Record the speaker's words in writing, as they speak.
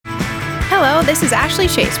Hello, this is Ashley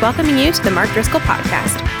Chase welcoming you to the Mark Driscoll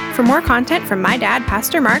Podcast. For more content from my dad,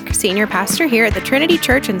 Pastor Mark, senior pastor here at the Trinity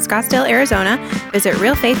Church in Scottsdale, Arizona, visit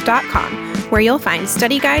realfaith.com, where you'll find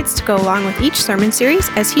study guides to go along with each sermon series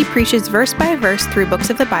as he preaches verse by verse through books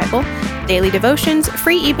of the Bible, daily devotions,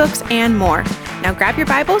 free ebooks, and more. Now grab your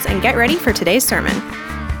Bibles and get ready for today's sermon.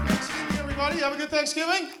 Everybody, have a good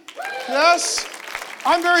Thanksgiving? Yes?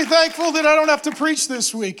 I'm very thankful that I don't have to preach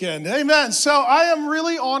this weekend. Amen. So I am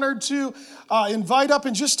really honored to invite up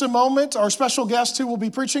in just a moment our special guest who will be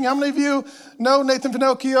preaching. How many of you know Nathan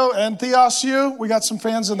Pinocchio and Theos Yu? We got some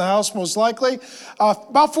fans in the house, most likely.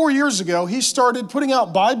 About 4 years ago, he started putting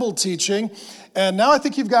out Bible teaching. And now I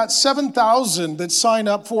think you've got 7,000 that sign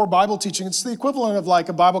up for Bible teaching. It's the equivalent of like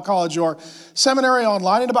a Bible college or seminary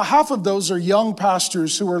online. And about half of those are young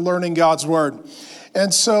pastors who are learning God's Word.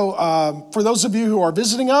 And so for those of you who are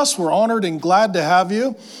visiting us, we're honored and glad to have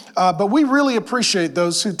you. But we really appreciate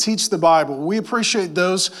those who teach the Bible. We appreciate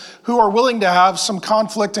those who are willing to have some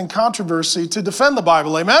conflict and controversy to defend the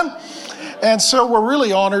Bible. Amen? And so we're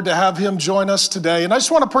really honored to have him join us today. And I just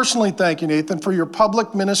want to personally thank you, Nathan, for your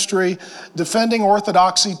public ministry, defending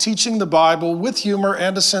orthodoxy, teaching the Bible with humor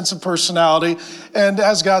and a sense of personality. And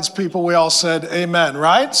as God's people, we all said amen,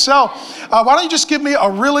 right? So why don't you just give me a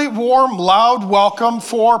really warm, loud welcome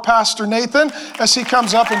for Pastor Nathan as he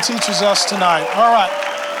comes up and teaches us tonight. All right.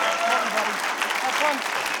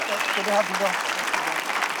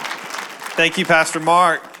 Thank you, Pastor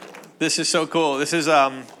Mark. This is so cool. This is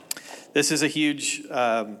a huge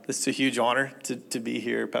honor to be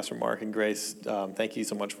here, Pastor Mark and Grace. Thank you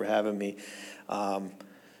so much for having me.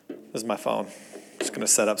 This is my phone. Just going to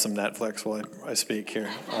set up some Netflix while I speak here.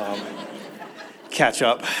 Catch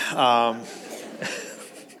up. I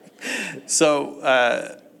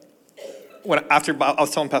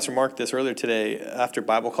was telling Pastor Mark this earlier today, after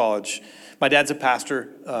Bible college, my dad's a pastor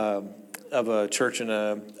of a church in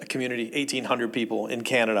a community, 1,800 people in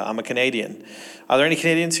Canada. I'm a Canadian. Are there any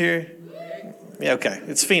Canadians here? Yeah, okay.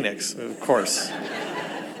 It's Phoenix, of course.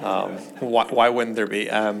 Why wouldn't there be?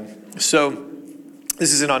 So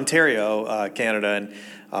this is in Ontario, Canada. And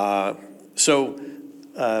I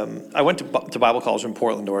went to Bible college in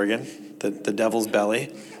Portland, Oregon, the Devil's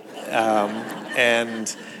Belly,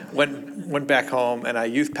 and went back home, and I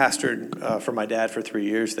youth pastored for my dad for 3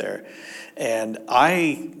 years there. And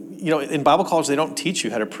in Bible college, they don't teach you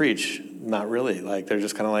how to preach. Not really. Like, they're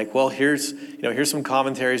just kind of like, well, here's some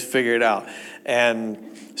commentaries, figure it out. And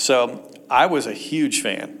so I was a huge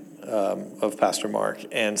fan of Pastor Mark.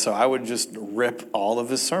 And so I would just rip all of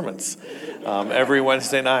his sermons every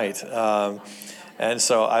Wednesday night. And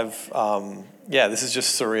so this is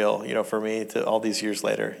just surreal, for me to all these years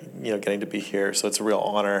later, getting to be here. So it's a real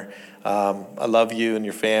honor. I love you and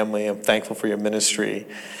your family. I'm thankful for your ministry.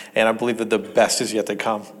 And I believe that the best is yet to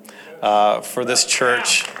come for this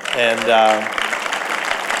church. And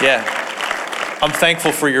I'm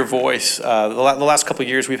thankful for your voice. The last couple of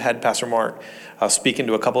years, we've had Pastor Mark speak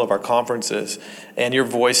into a couple of our conferences. And your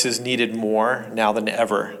voice is needed more now than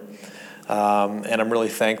ever. And I'm really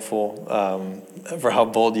thankful for how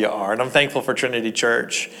bold you are. And I'm thankful for Trinity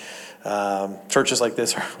Church. Churches like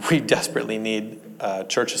this, we desperately need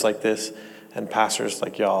churches like this and pastors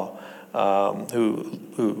like y'all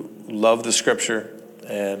who love the Scripture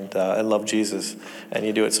and love Jesus. And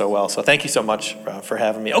you do it so well. So thank you so much for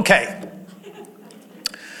having me. Okay.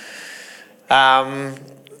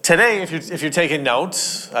 Today, if you're taking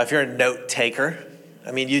notes, if you're a note taker,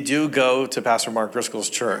 you do go to Pastor Mark Driscoll's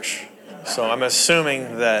church. So I'm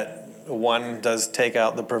assuming that one does take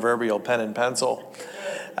out the proverbial pen and pencil.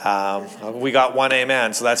 We got one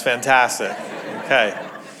amen, so that's fantastic. Okay.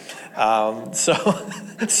 So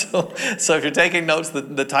if you're taking notes,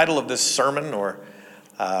 the title of this sermon or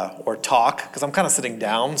talk, because I'm kind of sitting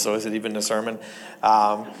down, so is it even a sermon?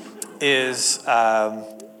 Is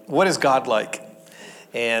what is God like?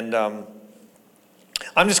 And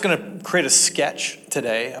I'm just going to create a sketch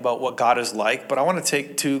today about what God is like, but I want to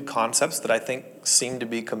take two concepts that I think seem to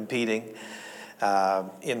be competing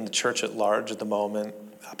in the church at large at the moment,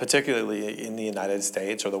 particularly in the United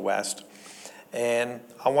States or the West, and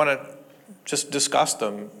I want to just discuss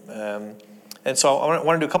them. And so I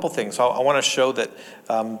want to do a couple things. So I want to show that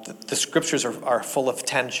the Scriptures are full of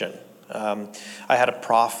tension. I had a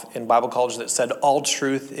prof in Bible college that said all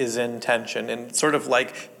truth is in tension, and it's sort of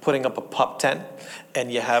like putting up a pup tent,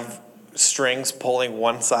 and you have strings pulling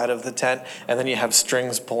one side of the tent, and then you have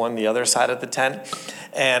strings pulling the other side of the tent.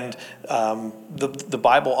 And the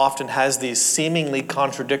Bible often has these seemingly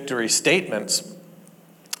contradictory statements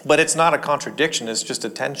But it's not a contradiction, it's just a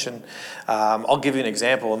tension. I'll give you an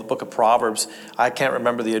example. In the book of Proverbs, I can't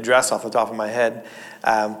remember the address off the top of my head,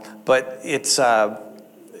 but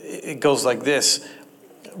it goes like this.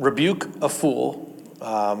 Rebuke a fool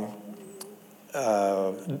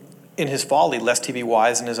in his folly, lest he be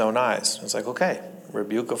wise in his own eyes. It's like, okay,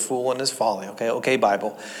 rebuke a fool in his folly. Okay,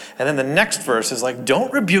 Bible. And then the next verse is like,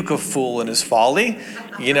 don't rebuke a fool in his folly,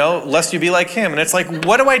 lest you be like him. And it's like,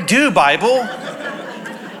 what do I do, Bible?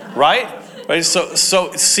 Right?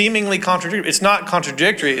 So seemingly contradictory. It's not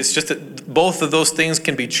contradictory. It's just that both of those things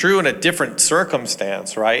can be true in a different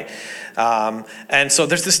circumstance, right? And so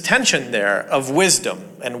there's this tension there of wisdom.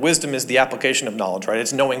 And wisdom is the application of knowledge, right?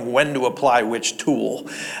 It's knowing when to apply which tool.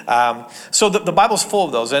 So the Bible's full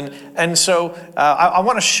of those. And so I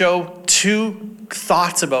want to show two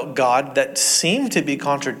thoughts about God that seem to be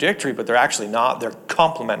contradictory, but they're actually not. They're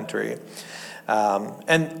complementary.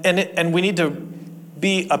 And we need to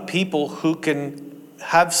be a people who can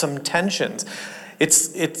have some tensions. It's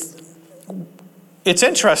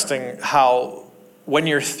interesting how when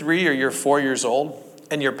you're 3 or you're 4 years old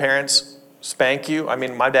and your parents spank you. I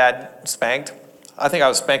mean, my dad spanked. I think I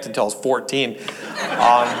was spanked until I was 14.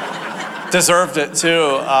 Deserved it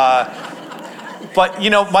too. But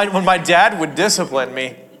when my dad would discipline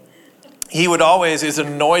me, he would always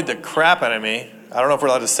annoyed the crap out of me. I don't know if we're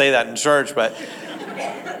allowed to say that in church, but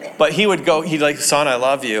he'd like, son, I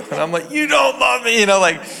love you. And I'm like, you don't love me.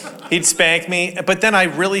 He'd spank me. But then I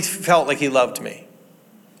really felt like he loved me.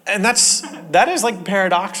 And that is like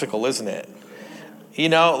paradoxical, isn't it?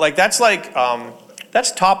 That's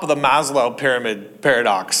top of the Maslow pyramid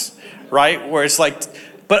paradox, right? Where it's like,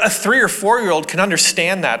 but a 3 or 4-year-old can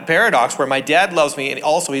understand that paradox where my dad loves me and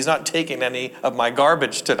also he's not taking any of my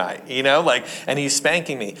garbage tonight, and he's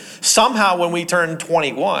spanking me. Somehow when we turn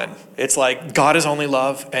 21, it's like God is only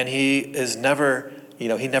love and he is never, he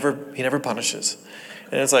never punishes.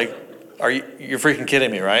 And it's like, you're freaking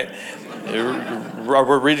kidding me, right?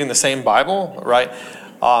 We're reading the same Bible, right?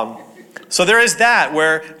 So there is that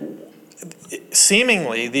where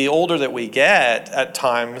seemingly the older that we get at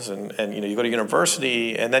times, and you go to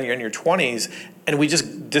university and then you're in your 20s, and we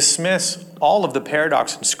just dismiss all of the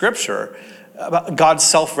paradox in Scripture about God's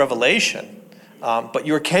self-revelation. But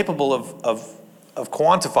you're capable of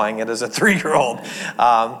quantifying it as a 3-year-old.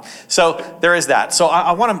 So there is that. So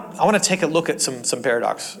I want to take a look at some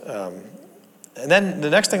paradox. And then the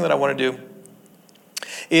next thing that I want to do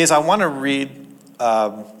is I want to read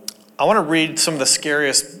some of the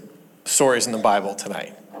scariest stories in the Bible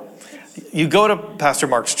tonight. You go to Pastor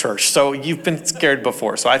Mark's church, so you've been scared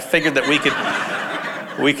before. So I figured that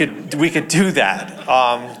we could do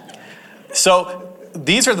that. So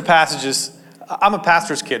these are the passages. I'm a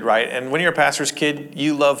pastor's kid, right? And when you're a pastor's kid,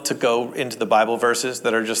 you love to go into the Bible verses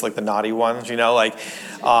that are just like the naughty ones, and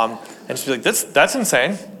just be like, that's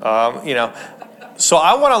insane, So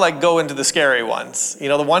I want to go into the scary ones,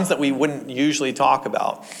 the ones that we wouldn't usually talk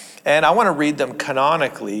about. And I want to read them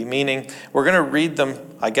canonically, meaning we're going to read them,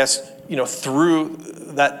 I guess, through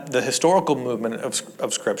the historical movement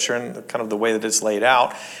of Scripture and kind of the way that it's laid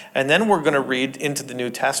out. And then we're going to read into the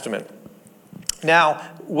New Testament. Now,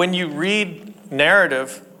 when you read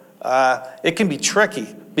narrative, it can be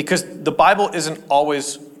tricky because the Bible isn't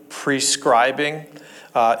always prescribing,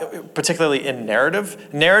 particularly in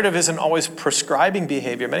narrative. Narrative isn't always prescribing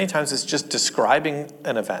behavior. Many times it's just describing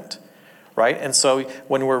an event. Right? And so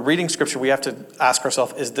when we're reading Scripture, we have to ask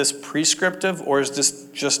ourselves, is this prescriptive or is this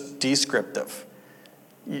just descriptive?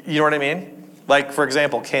 You know what I mean? Like, for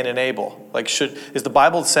example, Cain and Abel. Is the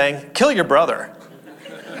Bible saying, kill your brother?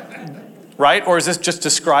 Right? Or is this just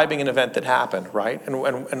describing an event that happened, right?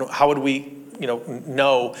 And how would we,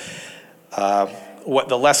 know what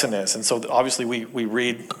the lesson is? And so obviously we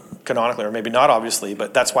read canonically, or maybe not obviously,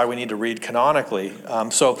 but that's why we need to read canonically.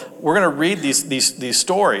 So we're going to read these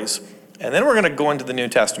stories. And then we're going to go into the New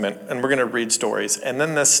Testament and we're going to read stories. And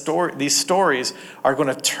then these stories are going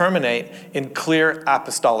to terminate in clear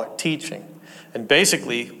apostolic teaching. And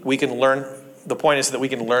basically, we can learn, the point is that we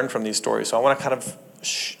can learn from these stories. So I want to kind of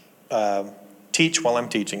teach while I'm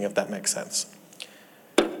teaching, if that makes sense.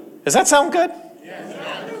 Does that sound good?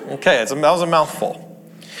 Yes. Okay, that was a mouthful.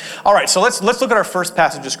 All right, so let's look at our first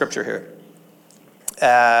passage of Scripture here.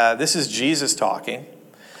 This is Jesus talking.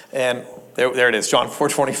 And there it is, John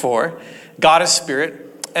 4:24. God is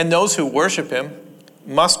spirit, and those who worship him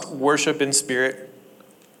must worship in spirit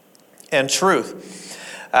and truth.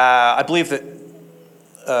 I believe that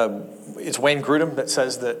it's Wayne Grudem that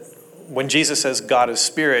says that when Jesus says God is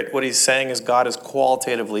spirit, what he's saying is God is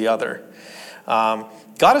qualitatively other. God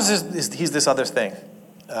he's this other thing.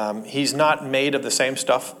 He's not made of the same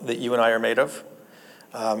stuff that you and I are made of.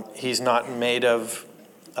 He's not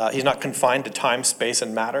confined to time, space,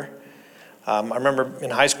 and matter. I remember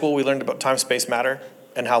in high school we learned about time, space, matter,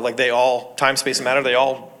 and how time, space, and matter, they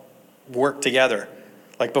all work together.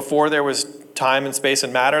 Like before there was time and space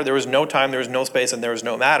and matter, there was no time, there was no space, and there was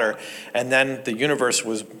no matter. And then the universe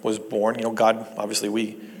was born. God,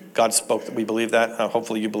 obviously God spoke, we believe that.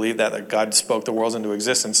 Hopefully you believe that God spoke the worlds into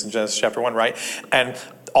existence in Genesis chapter 1, right? And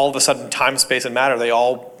all of a sudden time, space, and matter,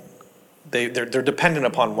 they're dependent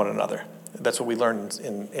upon one another. That's what we learned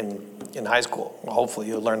in high school. Well, hopefully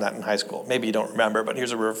you learned that in high school. Maybe you don't remember, but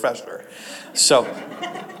here's a refresher. So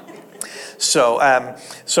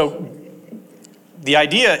the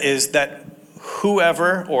idea is that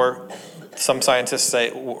whoever, or some scientists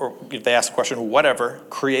say, or if they ask the question, whatever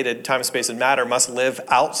created time, space, and matter must live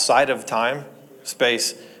outside of time,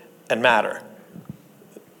 space, and matter.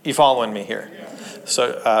 You following me here?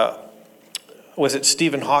 So was it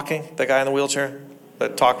Stephen Hawking, the guy in the wheelchair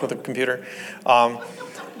that talked with a computer?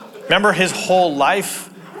 Remember his whole life,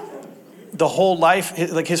 his whole life,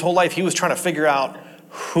 he was trying to figure out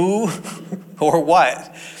who or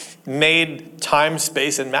what made time,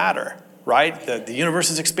 space, and matter, right? The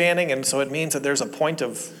universe is expanding, and so it means that there's a point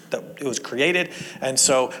that it was created. And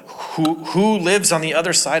so who lives on the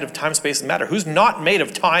other side of time, space, and matter? Who's not made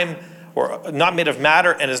of time or not made of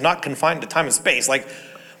matter and is not confined to time and space?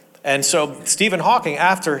 And so Stephen Hawking,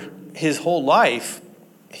 after his whole life,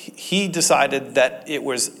 he decided that it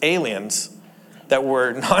was aliens that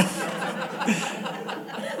were not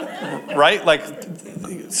right.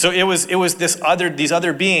 So it was these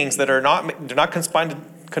other beings that they're not confined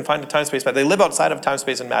to time, space, matter. They live outside of time,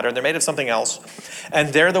 space, and matter, and they're made of something else,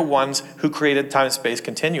 and they're the ones who created time, space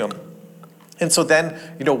continuum. And so then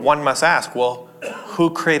one must ask, well, who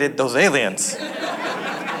created those aliens?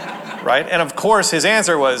 Right? And of course his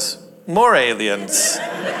answer was more aliens.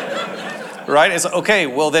 Right? It's okay,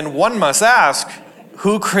 well then one must ask,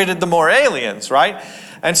 who created the more aliens, right?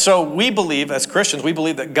 And so we believe, as Christians,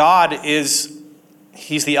 that God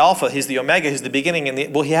He's the Alpha, He's the Omega, He's the beginning and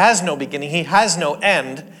He has no beginning, He has no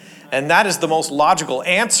end. And that is the most logical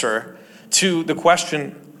answer to the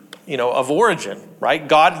question, of origin, right?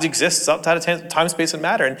 God exists outside of time, space, and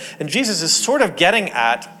matter. And Jesus is sort of getting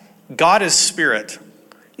at God is spirit.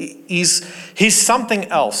 He's something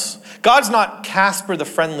else. God's not Casper the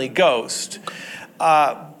Friendly Ghost,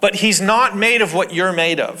 but He's not made of what you're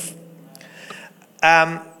made of.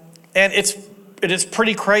 And it is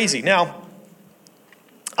pretty crazy. Now,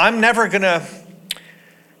 I'm never going to,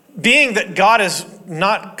 being that God is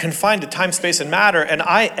not confined to time, space, and matter, and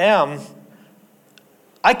I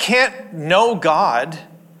can't know God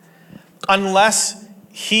unless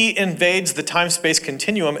He invades the time-space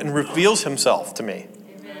continuum and reveals Himself to me.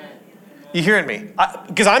 You hearing me?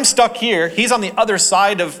 Because I'm stuck here. He's on the other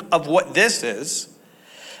side of what this is.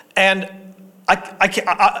 And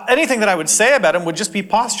anything that I would say about Him would just be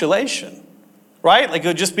postulation. Right? It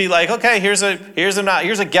would just be okay, here's a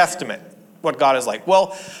guesstimate what God is like.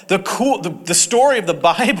 Well, the story of the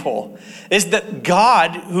Bible is that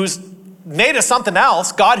God, who's made us something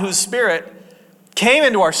else, God who's spirit, came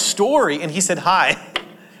into our story and He said, "Hi,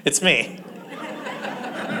 it's me.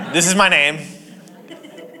 This is my name.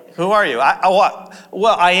 Who are you?"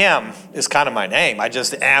 Well, I am is kind of my name. I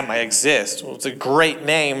just am, I exist. Well, it's a great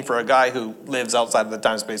name for a guy who lives outside of the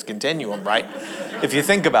time-space continuum, right? If you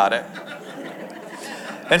think about it.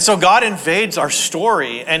 And so God invades our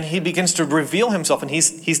story and He begins to reveal Himself, and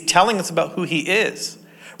He's telling us about who He is,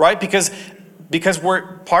 right? Because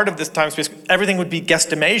we're part of this time space, everything would be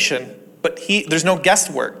guesstimation, but there's no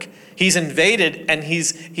guesswork. He's invaded, and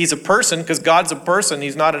he's a person, because God's a person.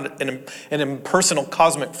 He's not an impersonal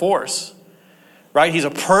cosmic force, right? He's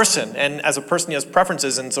a person, and as a person He has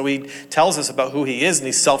preferences, and so He tells us about who He is, and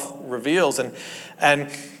He self-reveals. And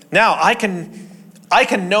now I can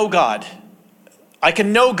know God. I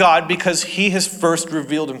can know God because He has first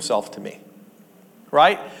revealed Himself to me,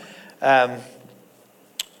 right? But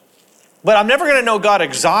I'm never going to know God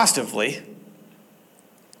exhaustively.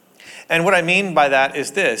 And what I mean by that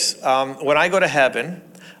is this. When I go to heaven,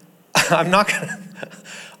 I'm not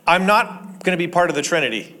going to be part of the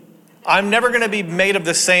Trinity. I'm never going to be made of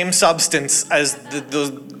the same substance as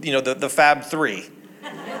the Fab Three.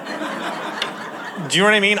 Do you know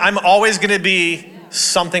what I mean? I'm always going to be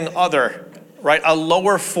something other. Right? A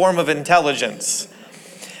lower form of intelligence.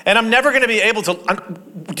 And I'm never going to be able to,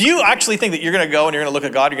 do you actually think that you're going to go and you're going to look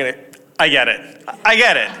at God, I get it.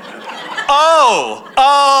 Oh,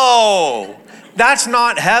 that's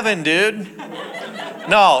not heaven, dude.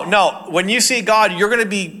 No. When you see God, you're going to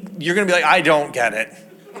be like, I don't get it.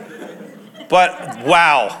 But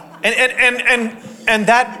wow. And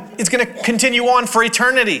that it's going to continue on for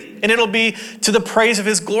eternity, and it'll be to the praise of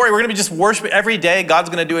his glory. We're going to be just worshiping every day. God's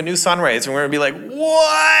going to do a new sunrise, and we're going to be like,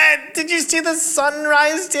 what? Did you see the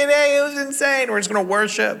sunrise today? It was insane. We're just going to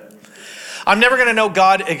worship. I'm never going to know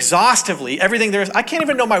God exhaustively. Everything there is. I can't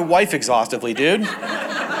even know my wife exhaustively, dude.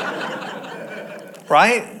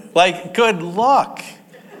 Right? Like, good luck.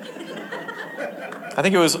 I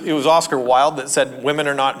think it was Oscar Wilde that said, women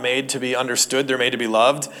are not made to be understood, they're made to be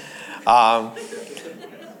loved. Amen.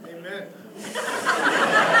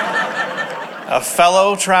 A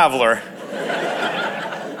fellow traveler.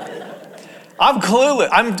 I'm clueless.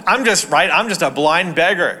 I'm just a blind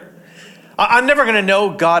beggar. I'm never going to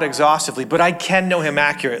know God exhaustively, but I can know him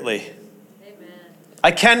accurately. Amen.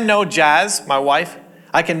 I can know Jazz, my wife.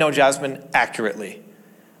 I can know Jasmine accurately.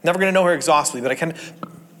 Never going to know her exhaustively, but I can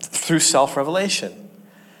through self-revelation.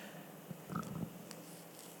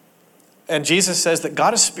 And Jesus says that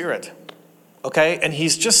God is spirit, okay? And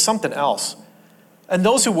he's just something else. And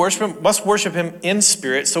those who worship him must worship him in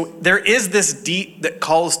spirit. So there is this deep that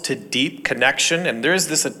calls to deep connection, and there is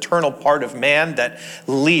this eternal part of man that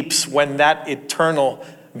leaps when that eternal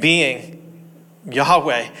being,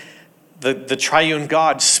 Yahweh, the triune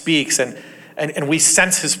God, speaks, and we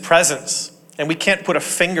sense his presence. And we can't put a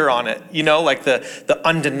finger on it, like the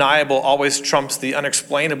undeniable always trumps the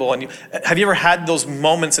unexplainable. And have you ever had those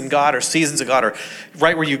moments in God or seasons of God, or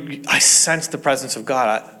right where I sense the presence of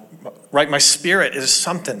God? Right, my spirit is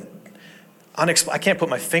something unexplainable. I can't put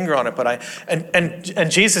my finger on it, but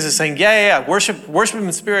and Jesus is saying, yeah, worship him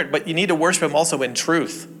in spirit, but you need to worship him also in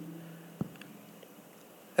truth.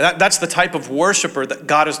 And that's the type of worshiper that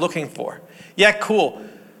God is looking for. Yeah, cool.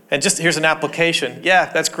 And just here's an application.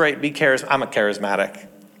 Yeah, that's great. I'm a charismatic.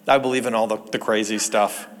 I believe in all the crazy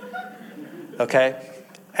stuff. Okay?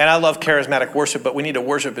 And I love charismatic worship, but we need to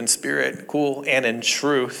worship in spirit, cool, and in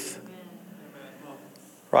truth.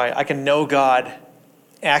 Right? I can know God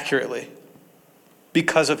accurately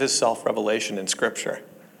because of his self-revelation in Scripture.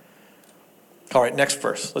 All right, next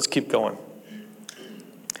verse. Let's keep going.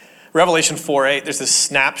 Revelation 4:8, there's this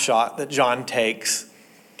snapshot that John takes.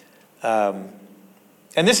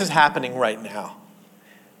 And this is happening right now.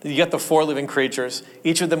 You get the 4 living creatures,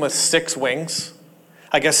 each of them with 6 wings.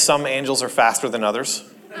 I guess some angels are faster than others.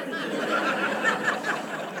 Can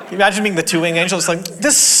you imagine being the 2-wing angel? It's like,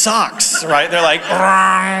 this sucks, right? They're like,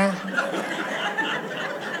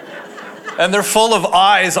 and they're full of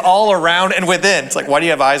eyes all around and within. It's like, why do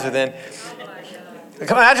you have eyes within?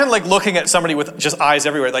 Imagine looking at somebody with just eyes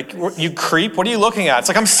everywhere. Like, you creep, what are you looking at? It's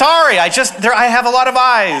like, I'm sorry, I have a lot of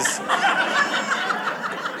eyes.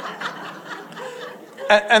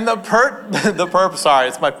 And the perp, sorry,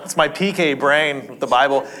 it's my PK brain with the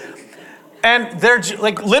Bible. And they're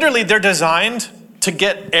literally they're designed to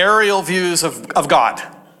get aerial views of God.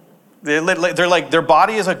 They're like, their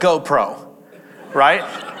body is a GoPro, right?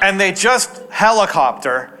 And they just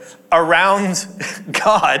helicopter around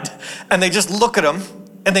God, and they just look at him,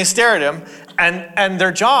 and they stare at him, and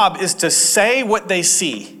their job is to say what they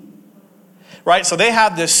see, right? So they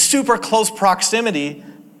have this super close proximity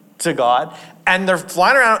to God, and they're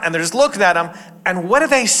flying around, and they're just looking at him, and what do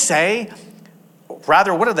they say?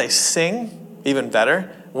 Rather, what do they sing? Even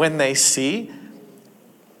better, when they see?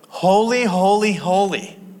 Holy, holy,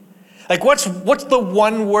 holy. Like, what's the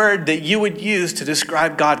one word that you would use to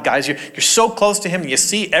describe God, guys? You're so close to him, you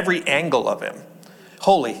see every angle of him.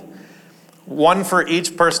 Holy. One for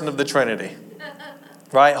each person of the Trinity.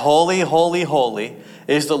 Right? Holy, holy, holy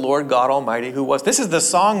is the Lord God Almighty who was. This is the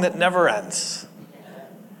song that never ends.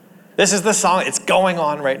 This is the song. It's going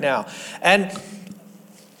on right now. And,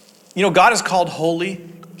 God is called holy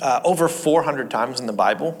over 400 times in the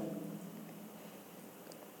Bible.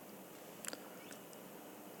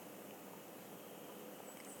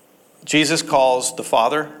 Jesus calls the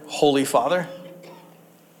Father, Holy Father.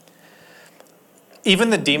 Even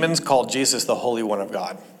the demons called Jesus the Holy One of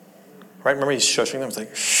God. Right? Remember he's shushing them? It's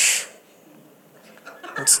like, shh.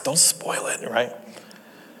 Don't spoil it, right?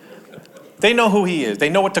 They know who he is. They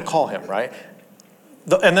know what to call him, right?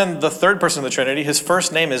 And then the third person of the Trinity, his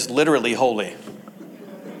first name is literally holy.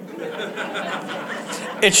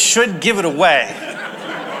 It should give it away.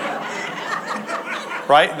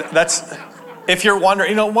 Right? That's... If you're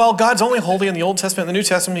wondering, well, God's only holy in the Old Testament. In the New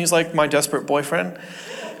Testament, he's like my desperate boyfriend.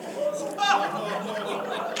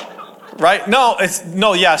 Right?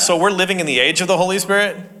 So we're living in the age of the Holy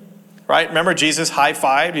Spirit. Right? Remember Jesus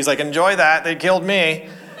high-fived? He's like, enjoy that. They killed me.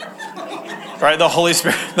 Right? The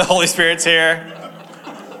Holy Spirit's here.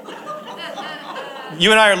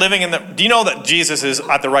 You and I are living in do you know that Jesus is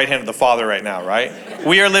at the right hand of the Father right now, right?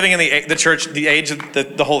 We are living in the church, the age of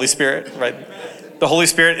the Holy Spirit, right? The Holy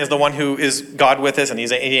Spirit is the one who is God with us, and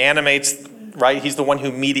he animates, right? He's the one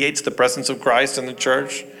who mediates the presence of Christ in the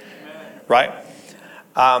church, right?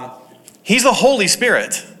 He's the Holy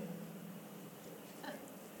Spirit.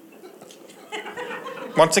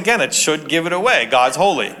 Once again, it should give it away. God's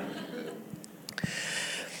holy.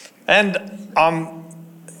 And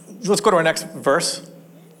let's go to our next verse.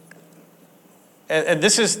 And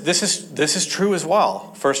this is true as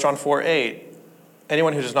well. 1 John 4:8.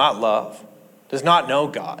 Anyone who does not love does not know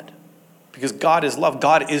God, because God is love.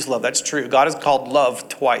 God is love. That's true. God is called love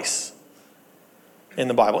twice in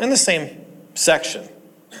the Bible, in the same section,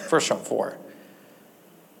 1 John 4.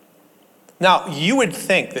 Now, you would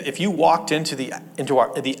think that if you walked into the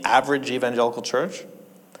average evangelical church,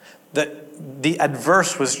 that the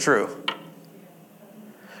adverse was true.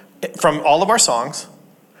 From all of our songs,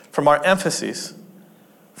 from our emphases,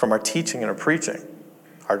 from our teaching and our preaching,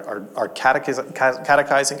 our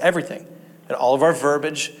catechizing, everything, and all of our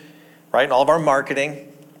verbiage, right, and all of our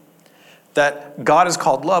marketing, that God is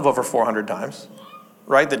called love over 400 times,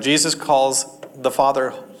 right? That Jesus calls the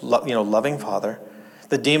Father, loving Father.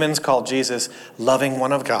 The demons call Jesus loving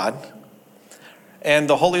one of God. And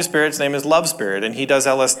the Holy Spirit's name is Love Spirit, and he does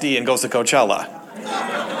LSD and goes to Coachella.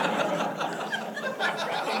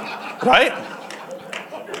 Right?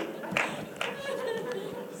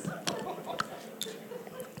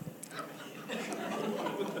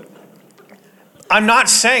 I'm not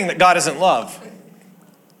saying that God isn't love.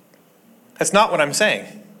 That's not what I'm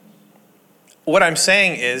saying. What I'm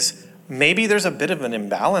saying is maybe there's a bit of an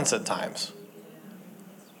imbalance at times.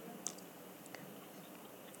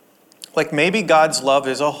 Like maybe God's love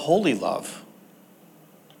is a holy love.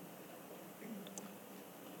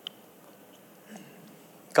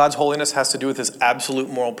 God's holiness has to do with his absolute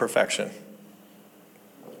moral perfection.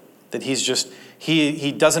 That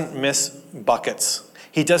he doesn't miss buckets.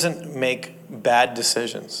 He doesn't make bad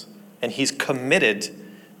decisions. And he's committed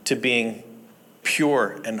to being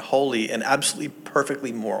pure and holy and absolutely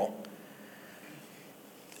perfectly moral.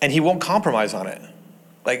 And he won't compromise on it.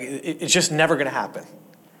 Like, it's just never going to happen.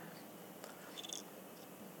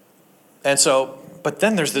 And so, but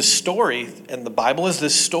then there's this story, and the Bible is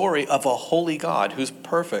this story of a holy God who's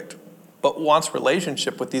perfect, but wants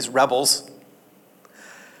relationship with these rebels.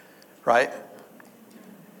 Right?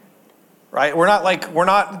 Right? We're not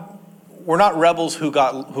rebels who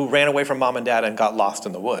ran away from mom and dad and got lost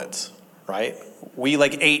in the woods. Right? We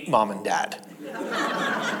ate mom and dad.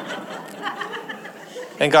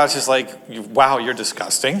 And God's just like, wow, you're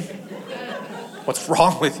disgusting. What's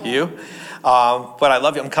wrong with you? But I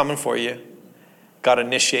love you. I'm coming for you. God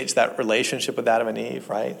initiates that relationship with Adam and Eve,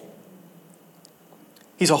 right?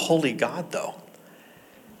 He's a holy God, though.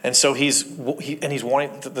 And so he's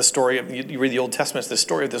wanting the story of, you read the Old Testament, it's the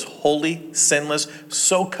story of this holy, sinless,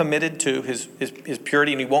 so committed to his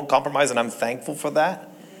purity, and he won't compromise, and I'm thankful for that.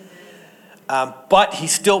 But he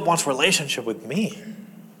still wants relationship with me,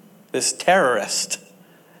 this terrorist,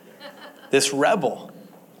 this rebel.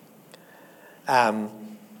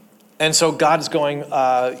 And so God's going,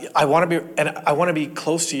 I want to be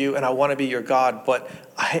close to you, and I want to be your God, but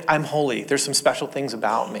I'm holy. There's some special things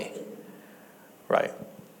about me, right?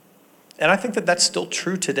 And I think that that's still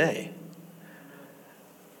true today.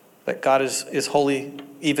 That God is holy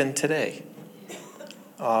even today.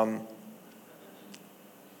 So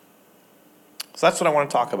that's what I want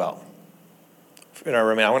to talk about in our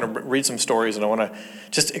remaining. I want to read some stories, and I want to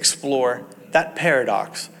just explore that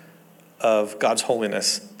paradox of God's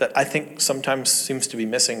holiness that I think sometimes seems to be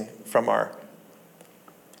missing from our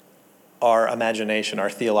imagination,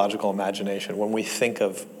 our theological imagination. When we think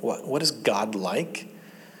of what is God like,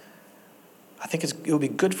 I think it would be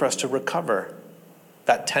good for us to recover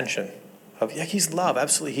that tension of, yeah, he's love,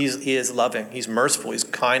 absolutely. He is loving. He's merciful. He's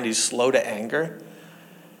kind. He's slow to anger.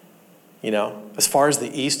 As far as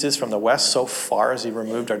the east is from the west, so far as he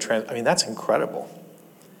removed our that's incredible.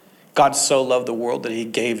 God so loved the world that he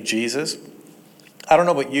gave Jesus. I don't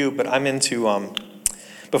know about you, but I'm into,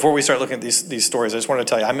 before we start looking at these stories, I just want to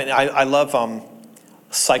tell you, I love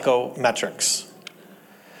psychometrics.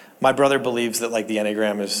 My brother believes that the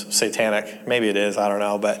Enneagram is satanic. Maybe it is, I don't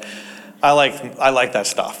know, but I like that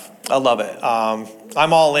stuff. I love it.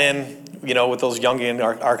 I'm all in, with those Jungian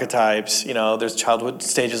archetypes. There's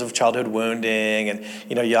stages of childhood wounding and,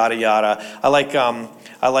 yada, yada. I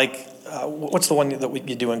like what's the one that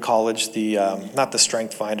you do in college? The not the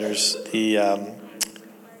Strength Finders, the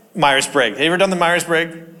Myers-Briggs. Have you ever done the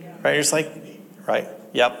Myers-Briggs? Right, you're just right,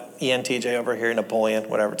 yep. ENTJ over here, Napoleon,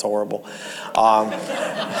 whatever. It's horrible.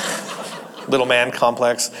 Little man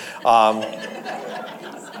complex.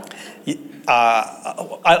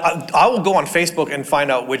 I will go on Facebook and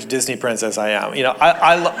find out which Disney princess I am. You know,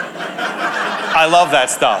 I love that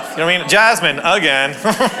stuff. You know what I mean? Jasmine, again.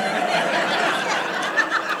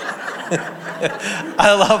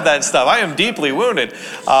 I love that stuff. I am deeply wounded.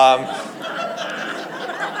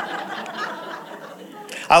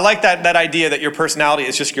 I like that idea that your personality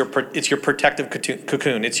is just your protective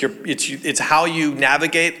cocoon. It's how you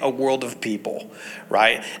navigate a world of people,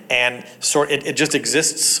 right? And it just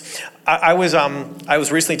exists. I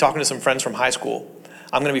was recently talking to some friends from high school.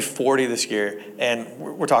 I'm going to be 40 this year, and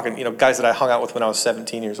we're talking, you know, guys that I hung out with when I was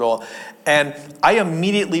 17 years old, and I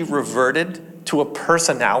immediately reverted to a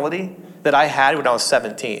personality that I had when I was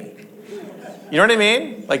 17. You know what I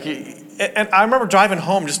mean? Like, and I remember driving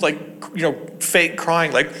home just like, you know, fake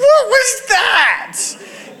crying, like, what was that?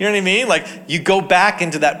 You know what I mean? Like, you go back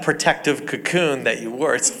into that protective cocoon that you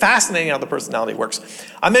were. It's fascinating how the personality works.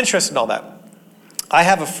 I'm interested in all that. I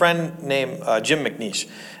have a friend named Jim McNeish,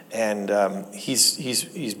 and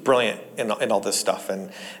he's brilliant in all this stuff.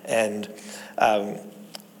 And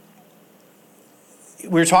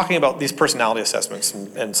we were talking about these personality assessments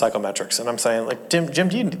and psychometrics, and I'm saying, like, Jim,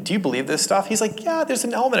 do you believe this stuff? He's like, yeah, there's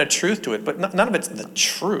an element of truth to it, but none of it's the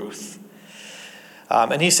truth.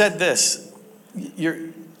 And he said this,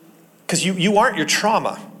 because you aren't your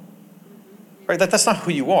trauma, right? That's not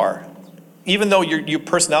who you are. Even though your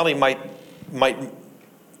personality might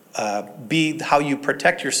be how you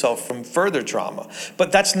protect yourself from further trauma,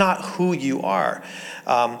 but that's not who you are.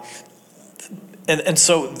 And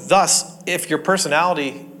so thus, if your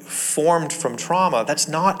personality formed from trauma, that's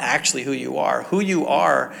not actually who you are. Who you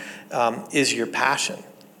are is your passion.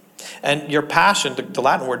 And your passion, the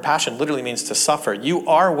Latin word passion, literally means to suffer. You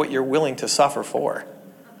are what you're willing to suffer for.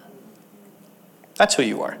 That's who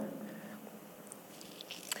you are.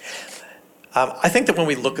 I think that when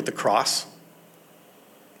we look at the cross,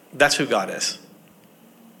 that's who God is.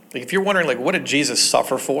 Like, if you're wondering, like, what did Jesus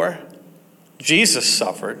suffer for? Jesus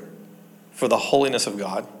suffered for the holiness of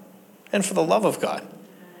God and for the love of God.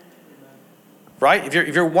 Right?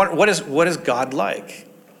 If you're what is God like?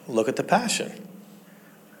 Look at the passion.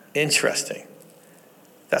 Interesting.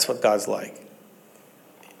 That's what God's like.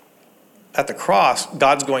 At the cross,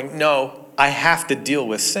 God's going, no, I have to deal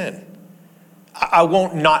with sin. I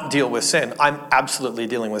won't not deal with sin. I'm absolutely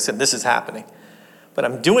dealing with sin. This is happening. But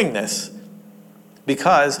I'm doing this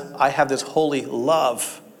because I have this holy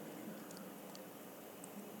love.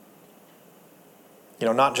 You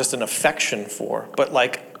know, not just an affection for, but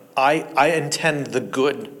like I intend the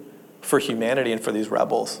good for humanity and for these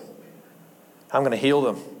rebels. I'm going to heal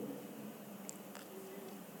them.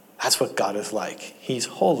 That's what God is like. He's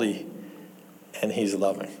holy and he's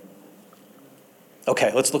loving.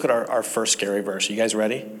 Okay, let's look at our first scary verse. You guys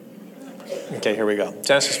ready? Okay, here we go.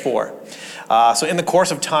 Genesis 4. So in the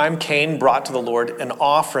course of time, Cain brought to the Lord an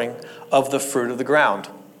offering of the fruit of the ground.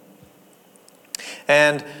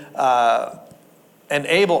 And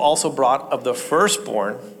Abel also brought of the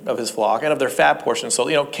firstborn of his flock and of their fat portion. So,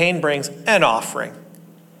 you know, Cain brings an offering,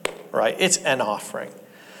 right? It's an offering.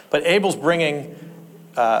 But Abel's bringing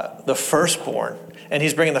the firstborn, and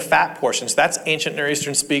he's bringing the fat portions. That's ancient Near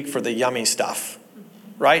Eastern speak for the yummy stuff,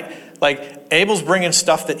 right? Like, Abel's bringing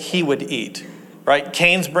stuff that he would eat, right?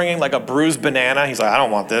 Cain's bringing like a bruised banana. He's like, I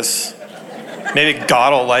don't want this. Maybe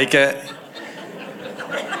God will like it,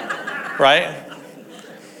 right?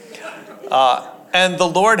 And the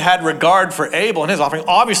Lord had regard for Abel and his offering,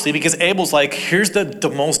 obviously, because Abel's like, here's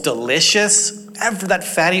the most delicious, ever that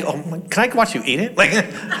fatty, can I watch you eat it? Like,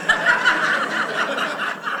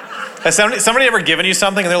 has somebody ever given you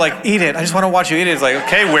something and they're like, eat it, I just want to watch you eat it. It's like,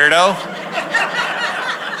 okay, weirdo.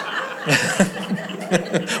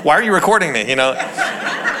 Why are you recording me, you know?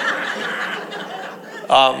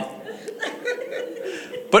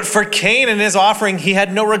 But for Cain and his offering, he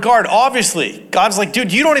had no regard. Obviously, God's like,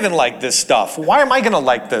 dude, you don't even like this stuff. Why am I going to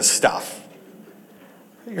like this stuff?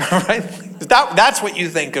 Right? That's what you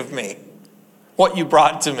think of me, what you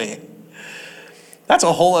brought to me. That's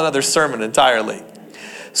a whole other sermon entirely.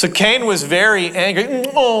 So Cain was very angry.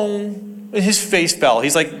 Oh, and his face fell.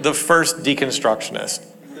 He's like the first deconstructionist.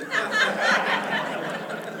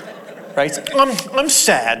 Right? I'm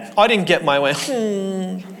sad. I didn't get my way.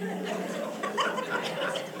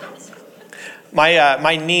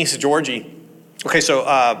 My niece, Georgie. Okay, so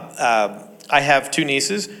I have two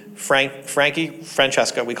nieces,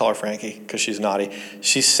 Francesca, we call her Frankie because she's naughty.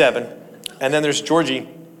 She's 7. And then there's Georgie.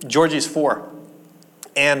 Georgie's 4.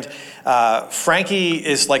 And Frankie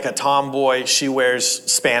is like a tomboy. She wears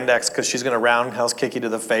spandex because she's going to roundhouse kick you to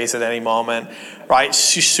the face at any moment, right?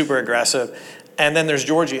 She's super aggressive. And then there's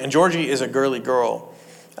Georgie. And Georgie is a girly girl.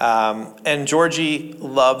 And Georgie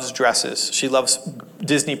loves dresses. She loves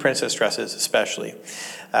Disney princess dresses, especially.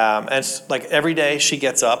 And it's like every day she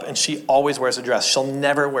gets up and she always wears a dress. She'll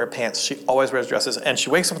never wear pants. She always wears dresses. And she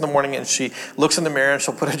wakes up in the morning and she looks in the mirror and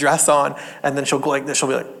she'll put a dress on and then she'll go like this. She'll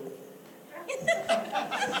be like,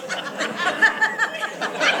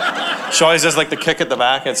 she always does like the kick at the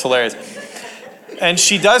back. It's hilarious. And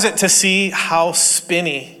she does it to see how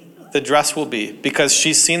spinny the dress will be, because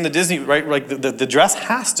she's seen the Disney, right? Like the dress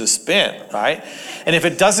has to spin, right? And if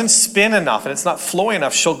it doesn't spin enough and it's not flowy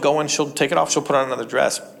enough, she'll go and she'll take it off. She'll put on another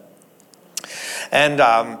dress. And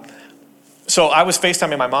so I was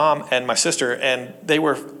FaceTiming my mom and my sister, and they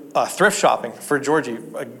were thrift shopping for Georgie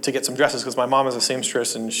to get some dresses, because my mom is a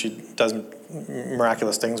seamstress and she does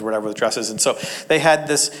miraculous things, whatever, with dresses. And so they had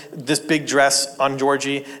this big dress on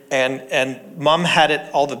Georgie, and mom had it,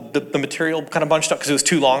 all the material kind of bunched up because it was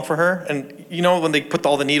too long for her. And you know when they put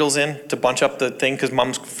all the needles in to bunch up the thing because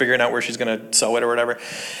mom's figuring out where she's going to sew it or whatever.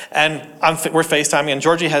 And we're FaceTiming, and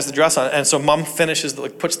Georgie has the dress on, and so mom finishes,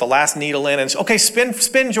 puts the last needle in, and okay, spin,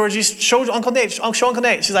 Georgie, show Uncle Nate.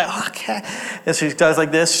 She's like, okay. And she does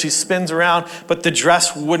like this. She spins around, but the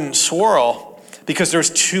dress wouldn't swirl because there's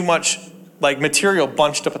too much like material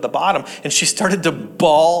bunched up at the bottom, and she started to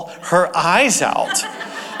bawl her eyes out.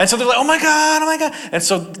 And so they're like, oh my God. And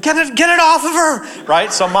so get it off of her,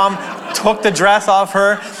 right? So mom took the dress off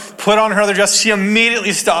her, put on her other dress. She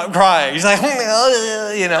immediately stopped crying. She's like,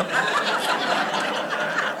 you know.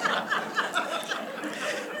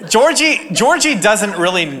 Georgie doesn't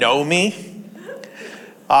really know me.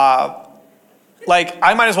 Like,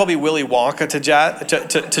 I might as well be Willy Wonka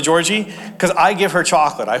to Georgie, because I give her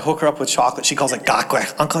chocolate. I hook her up with chocolate. She calls it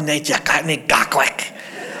gakwek. Uncle Nate, you got me gakwek.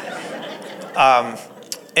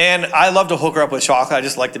 And I love to hook her up with chocolate. I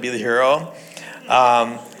just like to be the hero.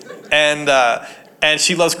 And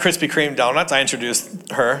she loves Krispy Kreme donuts. I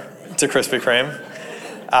introduced her to Krispy Kreme.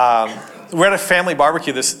 We're at a family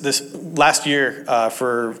barbecue this last year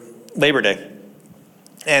for Labor Day.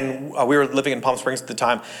 And we were living in Palm Springs at the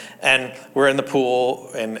time, and we're in the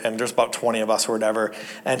pool, and there's about 20 of us or whatever.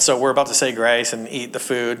 And so we're about to say grace and eat the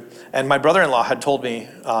food. And my brother-in-law had told me,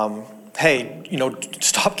 hey,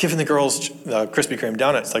 stop giving the girls Krispy Kreme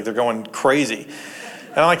donuts. Like, they're going crazy.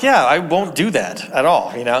 And I'm like, yeah, I won't do that at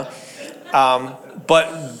all,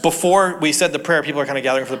 But before we said the prayer, people are kind of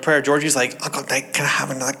gathering for the prayer. Georgie's like, Uncle Nate, can I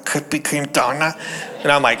have another Krispy Kreme donut?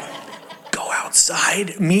 And I'm like, go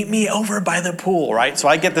outside, meet me over by the pool, right? So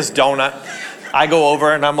I get this donut, I go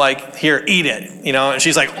over and I'm like, here, eat it, and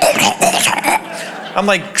she's like, I'm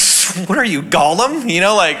like, what are you, Gollum?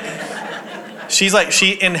 She's like,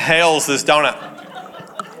 she inhales this donut.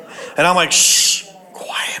 And I'm like, shh,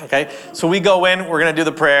 quiet, okay? So we go in, we're gonna do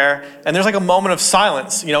the prayer, and there's like a moment of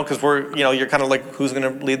silence, because you're kind of like, who's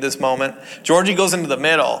gonna lead this moment? Georgie goes into the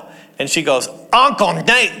middle, and she goes, Uncle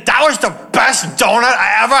Nate, that was the best donut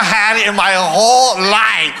I ever had in my whole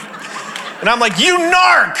life. And I'm like, you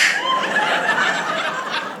narc!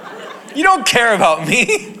 You don't care about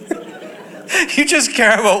me. You just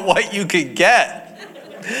care about what you can get.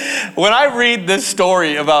 When I read this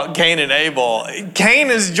story about Cain and Abel, Cain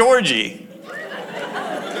is Georgie.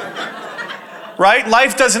 Right?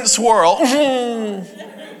 Life doesn't swirl.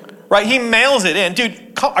 Right? He mails it in.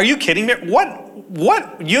 Dude, are you kidding me?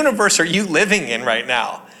 What universe are you living in right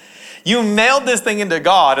now? You mailed this thing into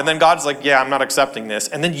God, and then God's like, yeah, I'm not accepting this.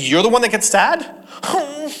 And then you're the one that gets sad?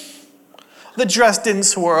 The dress didn't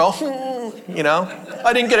swirl.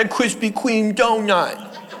 I didn't get a Krispy Kreme donut.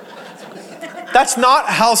 That's not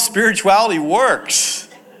how spirituality works.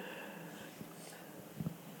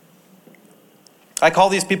 I call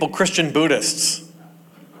these people Christian Buddhists.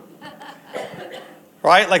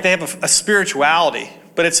 Right? Like they have a spirituality,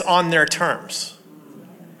 but it's on their terms.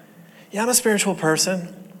 Yeah, I'm a spiritual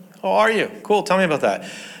person. Oh, are you? Cool, tell me about that.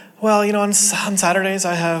 Well, on Saturdays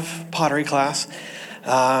I have pottery class,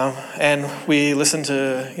 and we listen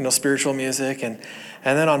to, spiritual music, and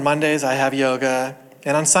then on Mondays I have yoga,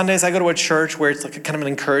 and on Sundays I go to a church where it's like a kind of an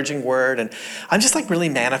encouraging word, and I'm just like really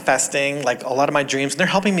manifesting like a lot of my dreams, and they're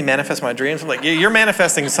helping me manifest my dreams. I'm like, you're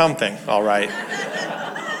manifesting something, all right.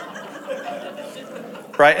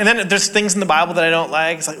 Right? And then there's things in the Bible that I don't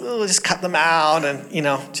like. It's like, oh, just cut them out, and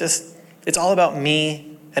it's all about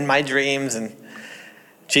me and my dreams, and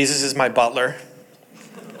Jesus is my butler,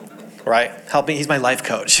 right? Help me, he's my life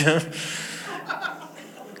coach.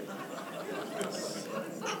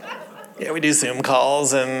 Yeah, we do Zoom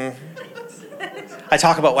calls, and I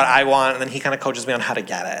talk about what I want, and then he kind of coaches me on how to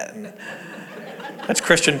get it. And that's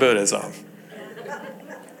Christian Buddhism.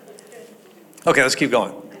 Okay, let's keep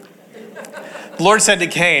going. The Lord said to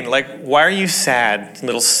Cain, why are you sad,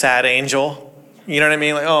 little sad angel? You know what I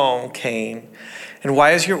mean? Like, oh, Cain. And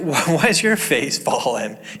why is your face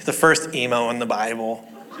fallen? It's the first emo in the Bible.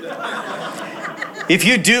 If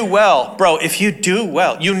you do well, bro,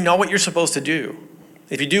 you know what you're supposed to do.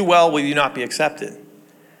 If you do well, will you not be accepted?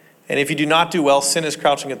 And if you do not do well, sin is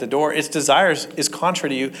crouching at the door. Its desires is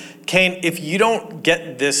contrary to you. Cain, if you don't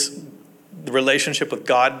get this relationship with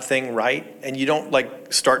God thing right, and you don't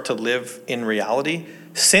start to live in reality,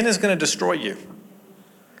 sin is going to destroy you.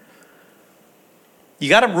 You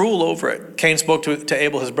got to rule over it. Cain spoke to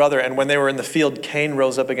Abel, his brother, and when they were in the field, Cain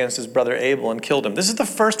rose up against his brother Abel and killed him. This is the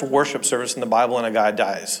first worship service in the Bible and a guy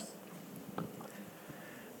dies.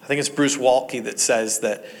 I think it's Bruce Waltke that says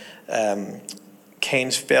that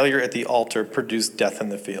Cain's failure at the altar produced death in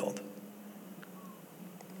the field.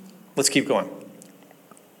 Let's keep going.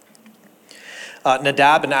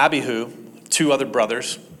 Nadab and Abihu, two other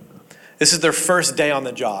brothers, this is their first day on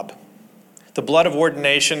the job. The blood of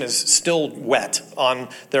ordination is still wet on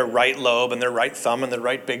their right lobe and their right thumb and their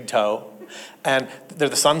right big toe. And they're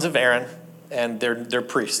the sons of Aaron, and they're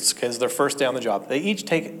priests, because their first day on the job. They each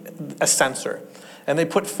take a censer, and they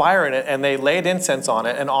put fire in it, and they laid incense on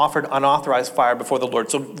it and offered unauthorized fire before the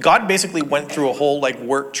Lord. So God basically went through a whole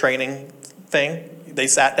work training thing. They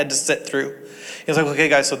had to sit through. He's like, okay,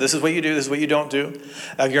 guys, so this is what you do, this is what you don't do.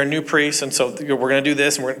 You're a new priest, and so we're going to do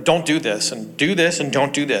this, and don't do this, and do this, and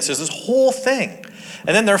don't do this. There's this whole thing.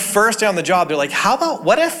 And then their first day on the job, they're like,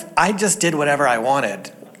 what if I just did whatever I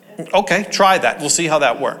wanted? Okay, try that. We'll see how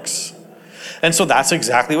that works. And so that's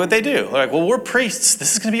exactly what they do. They're like, well, we're priests.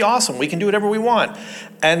 This is going to be awesome. We can do whatever we want.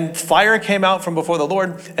 And fire came out from before the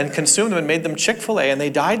Lord and consumed them and made them Chick-fil-A, and they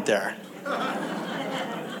died there.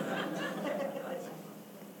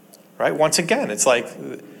 Right? Once again, it's like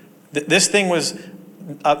this thing was,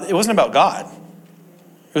 it wasn't about God.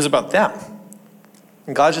 It was about them.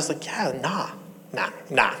 And God's just like, yeah,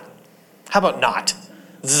 nah. How about not?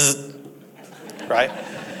 Zzz. Right?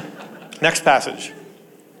 Next passage.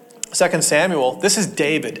 2 Samuel, this is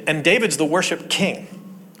David. And David's the worship king.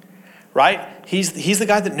 Right? He's the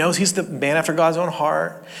guy that knows he's the man after God's own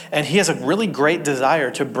heart. And he has a really great desire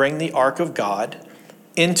to bring the ark of God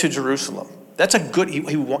into Jerusalem. That's a good, he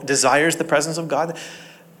desires the presence of God.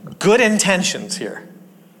 Good intentions here,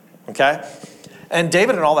 okay? And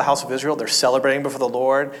David and all the house of Israel, they're celebrating before the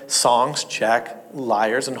Lord. Songs, check.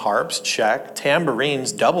 Lyres and harps, check.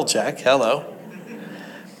 Tambourines, double check. Hello.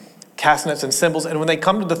 Castanets and cymbals. And when they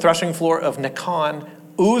come to the threshing floor of Nikon,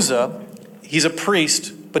 Uzzah, he's a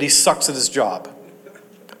priest, but he sucks at his job,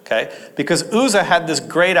 okay? Because Uzzah had this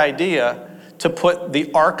great idea to put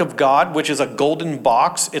the Ark of God, which is a golden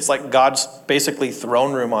box, it's like God's basically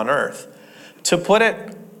throne room on earth, to put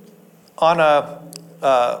it on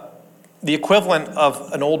the equivalent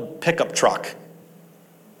of an old pickup truck,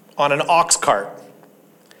 on an ox cart.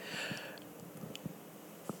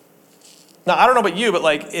 Now, I don't know about you,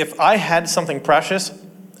 but if I had something precious,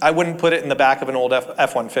 I wouldn't put it in the back of an old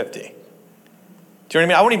F-150. Do you know what I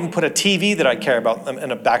mean? I wouldn't even put a TV that I care about in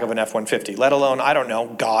the back of an F-150, let alone, I don't know,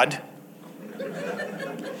 God. Do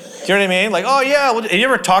you know what I mean? Oh yeah, have you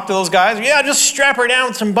ever talked to those guys? Yeah, just strap her down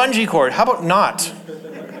with some bungee cord. How about not?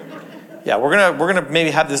 Yeah, we're gonna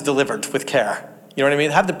maybe have this delivered with care. You know what I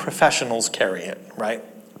mean? Have the professionals carry it, right?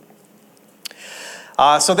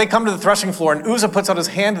 So they come to the threshing floor, and Uzzah puts out his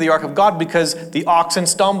hand to the ark of God because the oxen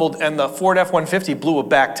stumbled and the Ford F-150 blew a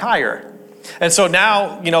back tire. And so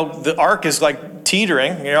now, the ark is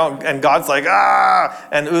teetering, and God's like, ah,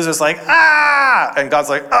 and Uzzah's like, ah, and God's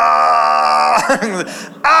like, ah,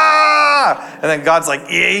 ah, and then God's like,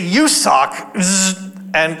 yeah, you suck,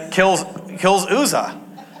 and kills Uzzah.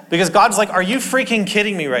 Because God's like, are you freaking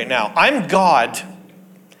kidding me right now? I'm God.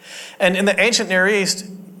 And in the ancient Near East,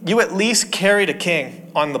 you at least carried a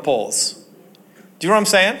king on the poles. Do you know what I'm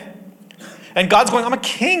saying? And God's going, I'm a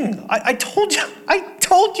king. I told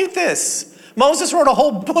you this. Moses wrote a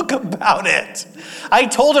whole book about it. I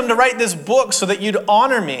told him to write this book so that you'd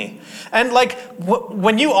honor me. And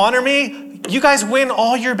when you honor me, you guys win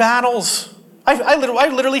all your battles. I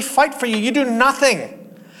literally fight for you. You do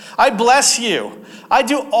nothing. I bless you. I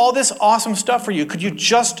do all this awesome stuff for you. Could you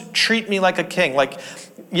just treat me like a king?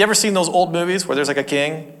 You ever seen those old movies where there's a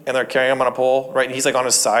king and they're carrying him on a pole, right? And he's on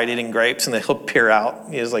his side eating grapes, and then he'll peer out.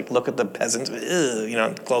 He's look at the peasants,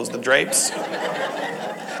 close the drapes.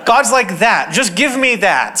 God's like that. Just give me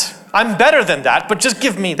that. I'm better than that, but just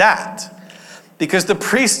give me that. Because the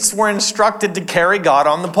priests were instructed to carry God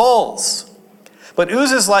on the poles. But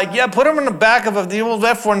Uzzah's like, yeah, put him in the back of the old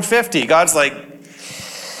F-150. God's like,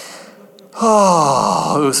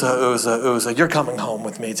 oh, Uzzah, you're coming home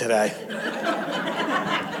with me today.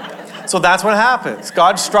 So that's what happens.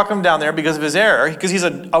 God struck him down there because of his error, because he's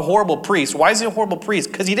a horrible priest. Why is he a horrible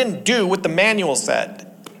priest? Because he didn't do what the manual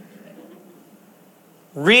said.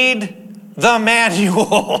 Read the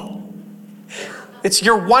manual. It's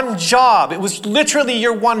your one job. It was literally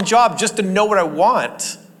your one job, just to know what I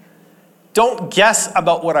want. Don't guess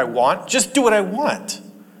about what I want. Just do what I want.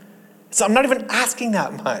 So I'm not even asking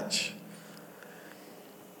that much.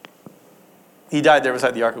 He died there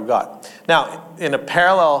beside the Ark of God. Now, in a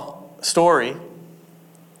parallel story,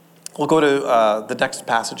 we'll go to the next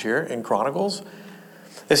passage here in Chronicles.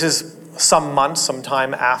 This is some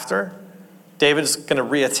time after. David's going to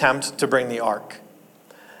reattempt to bring the ark.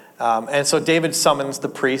 And so David summons the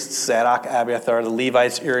priests, Zadok, Abiathar, the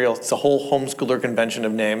Levites, Uriel. It's a whole homeschooler convention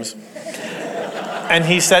of names. And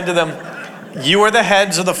he said to them, "You are the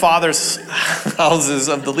heads of the fathers' houses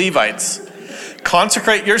of the Levites.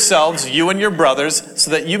 Consecrate yourselves, you and your brothers, so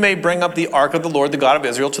that you may bring up the ark of the Lord, the God of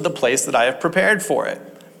Israel, to the place that I have prepared for it."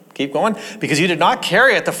 Keep going. "Because you did not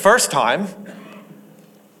carry it the first time,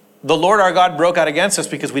 the Lord our God broke out against us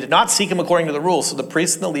because we did not seek him according to the rules. So the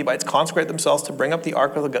priests and the Levites consecrate themselves to bring up the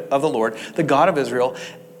ark of the Lord, the God of Israel.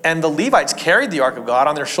 And the Levites carried the ark of God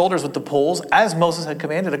on their shoulders with the poles, as Moses had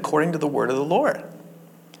commanded, according to the word of the Lord."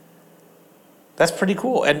 That's pretty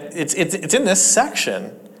cool. And it's in this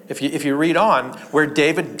section, if you read on, where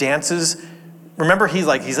David dances. Remember,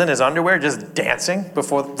 he's in his underwear just dancing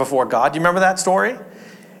before God. Do you remember that story?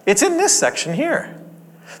 It's in this section here.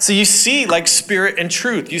 So you see, like, spirit and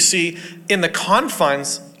truth. You see, in the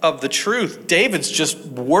confines of the truth, David's just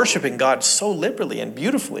worshiping God so liberally and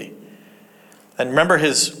beautifully. And remember,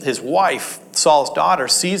 his wife, Saul's daughter,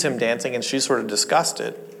 sees him dancing, and she's sort of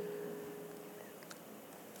disgusted.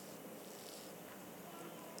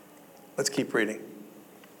 Let's keep reading.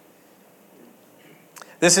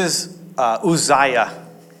 This is Uzziah,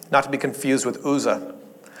 not to be confused with Uzzah.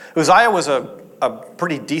 Uzziah was a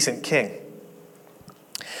pretty decent king.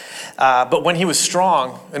 But when he was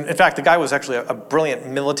strong, and in fact, the guy was actually a brilliant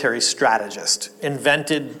military strategist,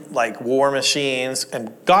 invented like war machines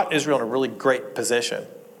and got Israel in a really great position,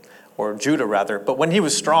 or Judah rather. But when he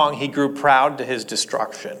was strong, he grew proud to his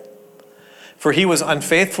destruction. For he was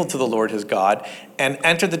unfaithful to the Lord his God and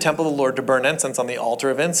entered the temple of the Lord to burn incense on the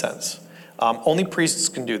altar of incense. Only priests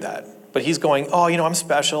can do that. But he's going, "Oh, I'm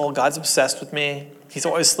special. God's obsessed with me. He's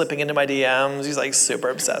always slipping into my DMs. He's like super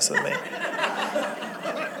obsessed with me."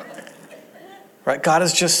 Right? God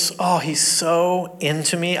is just, he's so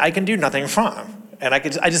into me. I can do nothing wrong. And I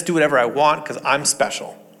just do whatever I want because I'm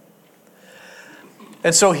special.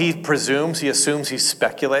 And so he presumes, he assumes, he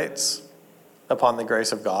speculates upon the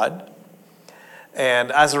grace of God.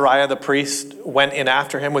 And Azariah the priest went in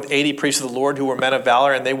after him with 80 priests of the Lord who were men of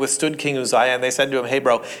valor, and they withstood King Uzziah, and they said to him, "Hey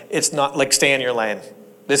bro, it's not like, stay in your lane.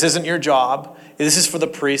 This isn't your job. This is for the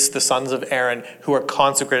priests, the sons of Aaron, who are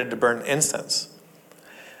consecrated to burn incense.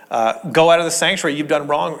 Go out of the sanctuary. You've done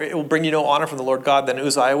wrong. It will bring you no honor from the Lord God." Then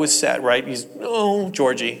Uzziah was set, right? He's,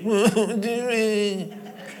 Georgie.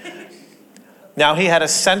 Now he had a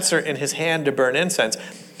censer in his hand to burn incense.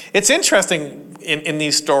 It's interesting in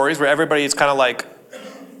these stories where everybody is kind of like,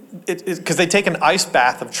 because they take an ice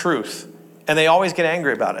bath of truth and they always get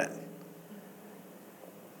angry about it.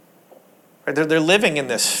 Right? They're living in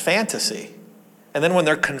this fantasy. And then when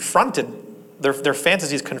they're confronted, their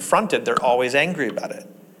fantasy is confronted, they're always angry about it.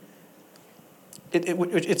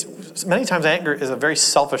 It's many times anger is a very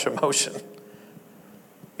selfish emotion.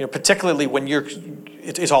 Particularly when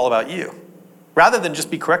it's all about you. Rather than just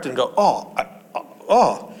be corrected and go,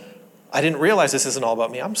 I didn't realize this isn't all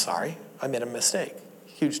about me. I'm sorry. I made a mistake.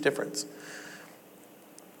 Huge difference.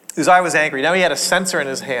 Uzziah was angry. Now he had a censer in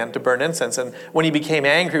his hand to burn incense. And when he became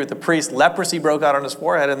angry with the priest, leprosy broke out on his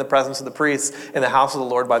forehead in the presence of the priests in the house of the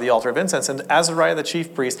Lord by the altar of incense. And Azariah the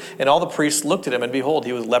chief priest and all the priests looked at him, and behold,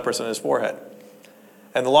 he was leprous on his forehead.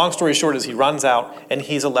 And the long story short is he runs out and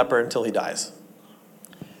he's a leper until he dies.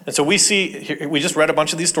 And so we just read a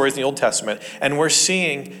bunch of these stories in the Old Testament, and we're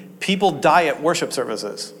seeing people die at worship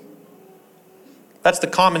services. That's the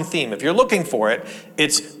common theme. If you're looking for it,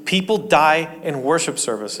 it's people die in worship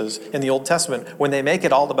services in the Old Testament when they make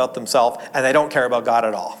it all about themselves and they don't care about God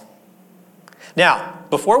at all. Now,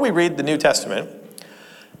 before we read the New Testament,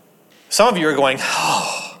 some of you are going,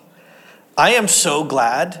 I am so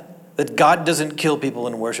glad that God doesn't kill people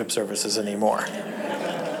in worship services anymore.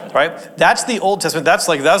 Right? That's the Old Testament. That's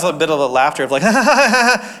a bit of a laughter of like,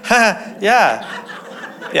 yeah.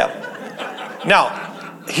 Now,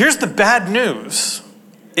 here's the bad news.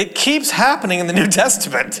 It keeps happening in the New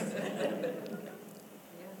Testament.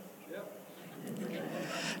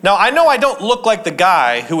 Now, I know I don't look like the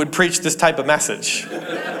guy who would preach this type of message.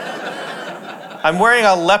 I'm wearing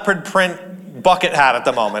a leopard print bucket hat at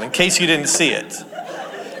the moment, in case you didn't see it.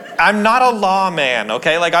 I'm not a lawman,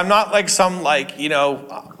 okay? Like, I'm not like some, like, you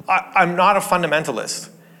know, I'm not a fundamentalist.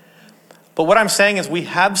 But what I'm saying is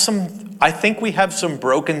I think we have some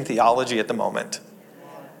broken theology at the moment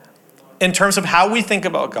in terms of how we think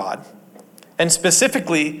about God. And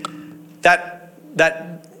specifically, that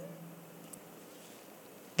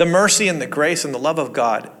the mercy and the grace and the love of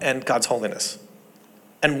God and God's holiness.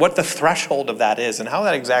 And what the threshold of that is and how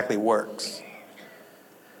that exactly works.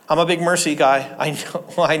 I'm a big mercy guy. I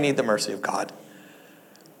know I need the mercy of God.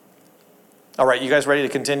 All right, you guys ready to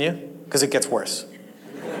continue? Because it gets worse.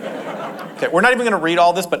 Okay, we're not even going to read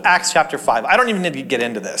all this, but Acts chapter 5. I don't even need to get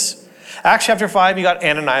into this. Acts chapter 5, you got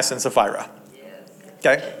Ananias and Sapphira.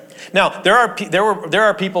 Okay? Now, there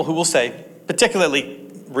are people who will say,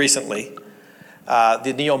 particularly recently,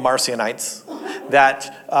 the Neo-Marcionites,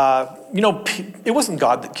 that, it wasn't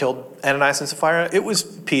God that killed Ananias and Sapphira. It was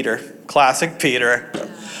Peter, classic Peter,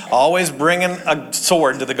 always bringing a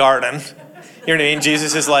sword to the garden. You know what I mean?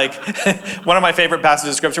 Jesus is like, one of my favorite passages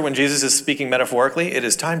of scripture when Jesus is speaking metaphorically, it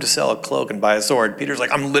is time to sell a cloak and buy a sword. Peter's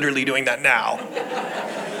like, I'm literally doing that now.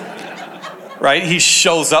 Right? He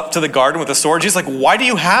shows up to the garden with a sword. Jesus is like, why do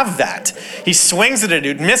you have that? He swings at a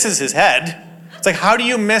dude, misses his head. It's like, how do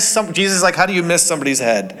you miss Jesus is like, how do you miss somebody's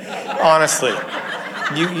head? Honestly.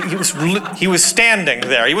 He was standing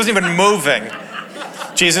there. He wasn't even moving.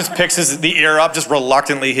 Jesus picks the ear up, just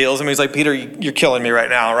reluctantly heals him. He's like, Peter, you're killing me right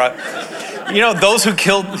now, right? You know, those who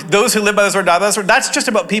live by the sword, die by the sword, that's just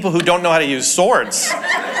about people who don't know how to use swords.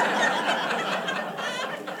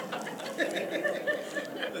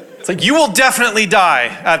 It's like, you will definitely die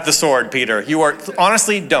at the sword, Peter.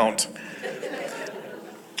 Honestly, don't.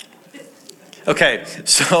 Okay,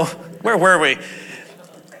 so where were we?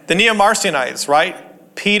 The Neo-Marcionites,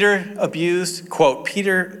 right? Peter abused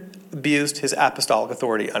his apostolic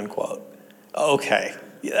authority, unquote. Okay,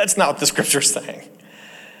 that's not what the scripture's saying.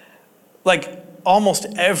 Like, almost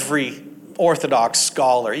every Orthodox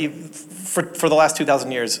scholar, for the last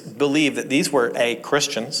 2,000 years, believed that these were A,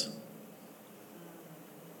 Christians.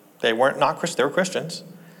 They weren't not Christians, they were Christians.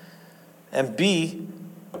 And B,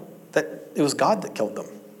 that it was God that killed them.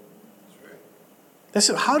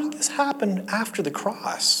 How did this happen after the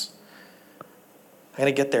cross? I'm going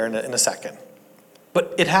to get there in a second.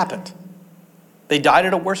 But it happened. They died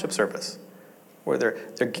at a worship service where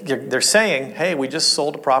they're saying, hey, we just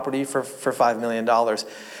sold a property for $5 million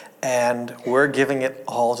and we're giving it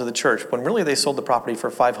all to the church. When really they sold the property for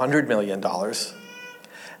 $500 million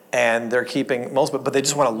and they're keeping most of it, but they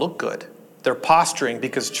just want to look good. They're posturing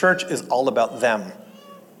because church is all about them.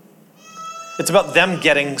 It's about them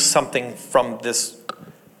getting something from this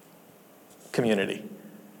community,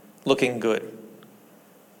 looking good.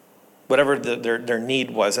 Whatever their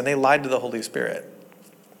need was, and they lied to the Holy Spirit.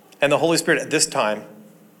 And the Holy Spirit at this time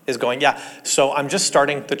is going, yeah, so I'm just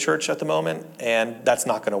starting the church at the moment, and that's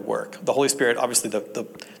not going to work. The Holy Spirit, obviously the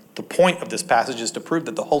point of this passage is to prove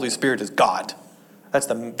that the Holy Spirit is God. That's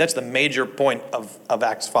the major point of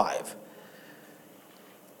Acts 5.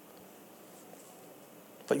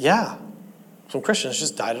 But yeah, some Christians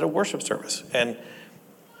just died at a worship service. And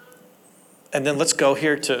then let's go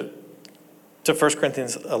here to 1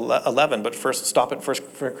 Corinthians 11, but first stop at 1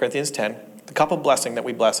 Corinthians 10. The cup of blessing that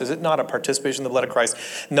we bless, is it not a participation in the blood of Christ?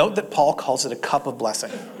 Note that Paul calls it a cup of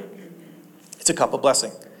blessing. It's a cup of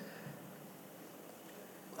blessing.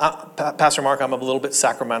 Pastor Mark, I'm a little bit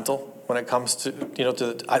sacramental when it comes to,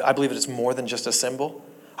 I believe that it's more than just a symbol.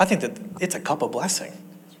 I think that it's a cup of blessing.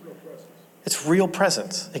 It's real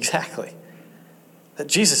presence, exactly. That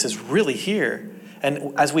Jesus is really here.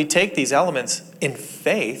 And as we take these elements in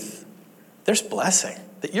faith, there's blessing.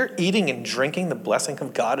 That you're eating and drinking the blessing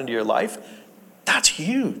of God into your life, that's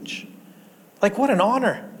huge. Like, what an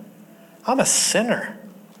honor. I'm a sinner.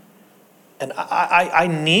 And I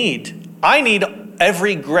need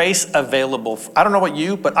every grace available. I don't know about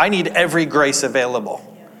you, but I need every grace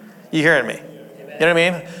available. You hearing me? You know what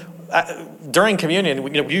I mean? During communion,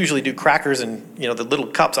 we usually do crackers and the little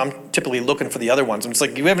cups. I'm typically looking for the other ones. I'm just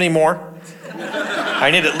like, do you have any more? I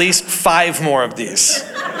need at least 5 more of these.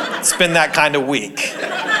 It's been that kind of week.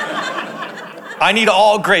 I need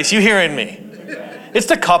all grace. You hearing me? It's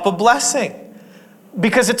the cup of blessing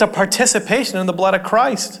because it's a participation in the blood of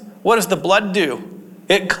Christ. What does the blood do?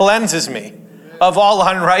 It cleanses me of all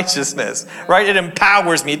unrighteousness, right? It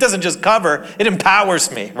empowers me. It doesn't just cover, it empowers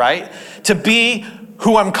me, right? To be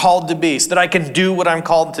who I'm called to be so that I can do what I'm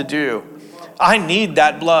called to do. I need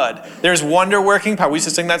that blood. There's wonder-working power. We used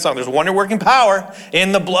to sing that song. There's wonder-working power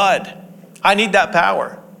in the blood. I need that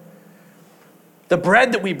power. The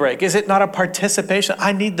bread that we break, is it not a participation?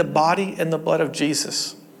 I need the body and the blood of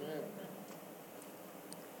Jesus.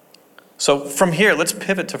 So from here, let's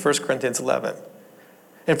pivot to 1 Corinthians 11.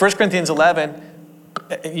 In 1 Corinthians 11,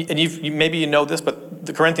 and maybe you know this, but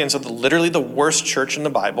the Corinthians are literally the worst church in the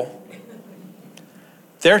Bible.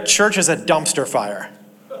 Their church is a dumpster fire.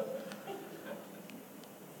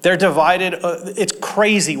 They're divided. It's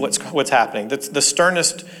crazy what's happening. The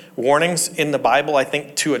sternest warnings in the Bible, I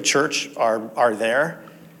think, to a church are there.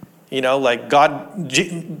 Like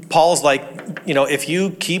Paul's like, if you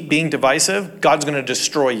keep being divisive, God's going to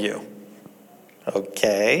destroy you.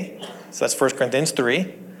 Okay, so that's 1 Corinthians 3.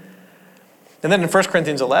 And then in 1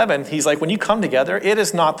 Corinthians 11, he's like, when you come together, it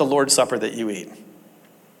is not the Lord's Supper that you eat.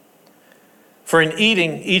 For in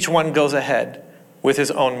eating, each one goes ahead with his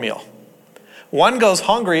own meal. One goes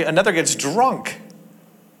hungry, another gets drunk.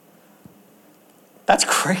 That's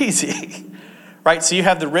crazy, right? So you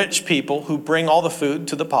have the rich people who bring all the food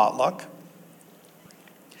to the potluck.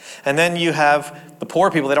 And then you have the poor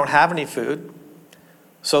people, they don't have any food.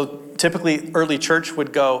 So typically early church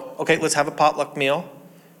would go, okay, let's have a potluck meal.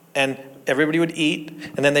 And everybody would eat,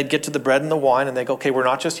 and then they'd get to the bread and the wine, and they go, okay, we're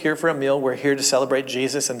not just here for a meal, we're here to celebrate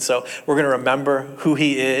Jesus, and so we're going to remember who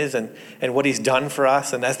he is and what he's done for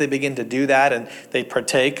us. And as they begin to do that, and they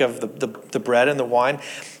partake of the bread and the wine,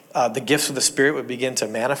 the gifts of the Spirit would begin to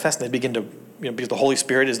manifest, and they begin to, because the Holy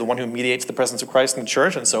Spirit is the one who mediates the presence of Christ in the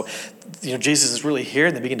church, and so, Jesus is really here,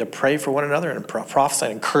 and they begin to pray for one another and prophesy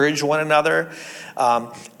and encourage one another,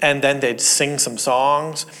 and then they'd sing some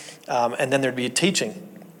songs, and then there'd be a teaching.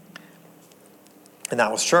 And that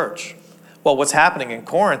was church. Well, what's happening in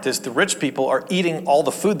Corinth is the rich people are eating all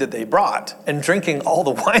the food that they brought and drinking all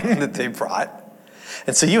the wine that they brought.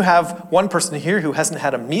 And so you have one person here who hasn't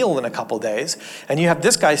had a meal in a couple days, and you have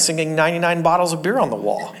this guy singing 99 bottles of beer on the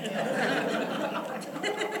wall.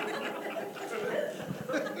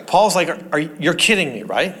 Paul's like, you're kidding me,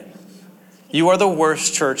 right? You are the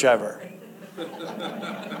worst church ever.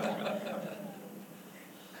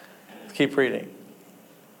 Keep reading.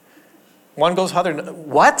 One goes,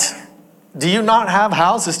 what? Do you not have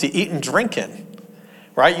houses to eat and drink in?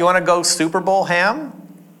 Right? You want to go Super Bowl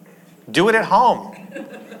ham? Do it at home.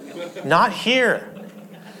 Not here.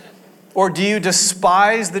 Or do you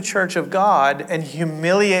despise the church of God and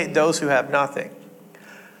humiliate those who have nothing?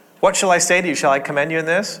 What shall I say to you? Shall I commend you in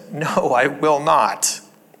this? No, I will not.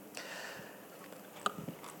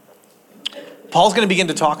 Paul's going to begin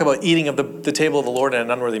to talk about eating of the table of the Lord in an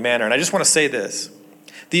unworthy manner. And I just want to say this.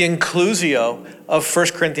 The inclusio of 1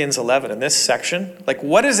 Corinthians 11 in this section, like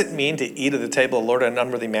what does it mean to eat at the table of the Lord in an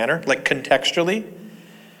unworthy manner? Like contextually,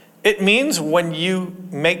 it means when you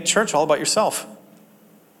make church all about yourself.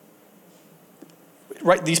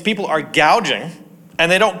 Right? These people are gouging and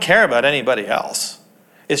they don't care about anybody else.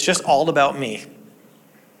 It's just all about me.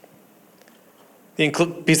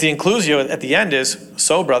 Because the inclusio at the end is,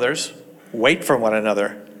 so brothers, wait for one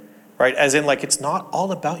another. Right? As in like, it's not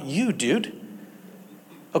all about you, dude.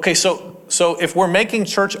 Okay, so if we're making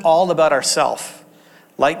church all about ourselves,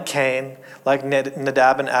 like Cain, like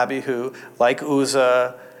Nadab and Abihu, like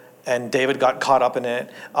Uzzah, and David got caught up in it,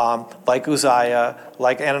 like Uzziah,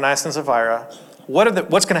 like Ananias and Sapphira,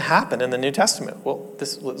 what's going to happen in the New Testament? Well,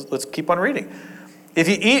 let's keep on reading. If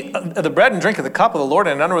you eat the bread and drink of the cup of the Lord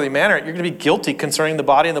in an unworthy manner, you're going to be guilty concerning the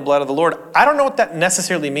body and the blood of the Lord. I don't know what that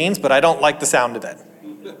necessarily means, but I don't like the sound of it.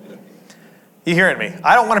 You hearing me?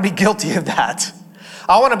 I don't want to be guilty of that.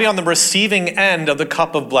 I want to be on the receiving end of the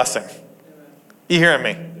cup of blessing. You hearing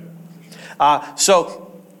me?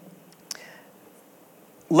 So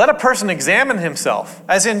let a person examine himself,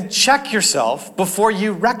 as in check yourself before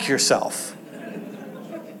you wreck yourself.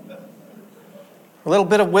 A little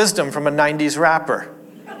bit of wisdom from a 90s rapper.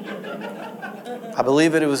 I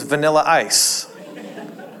believe it was Vanilla Ice.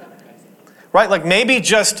 Right? Like maybe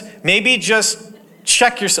just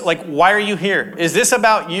check yourself. Like, why are you here? Is this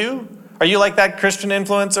about you? Are you like that Christian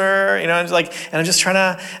influencer? And I'm just trying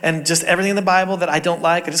to, and just everything in the Bible that I don't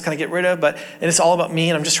like, I just kind of get rid of, and it's all about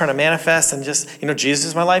me, and I'm just trying to manifest, and just, Jesus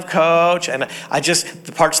is my life coach, and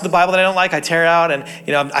the parts of the Bible that I don't like, I tear out, and,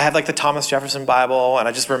 I have like the Thomas Jefferson Bible, and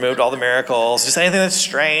I just removed all the miracles, just anything that's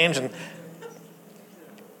strange, and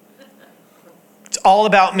it's all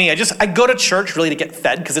about me. I go to church really to get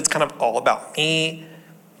fed, because it's kind of all about me.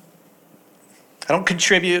 I don't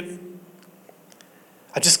contribute.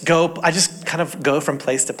 I just kind of go from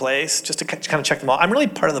place to place just to kind of check them all. I'm really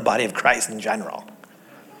part of the body of Christ in general.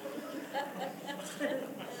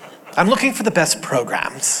 I'm looking for the best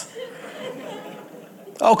programs.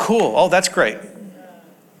 Oh, cool. Oh, that's great.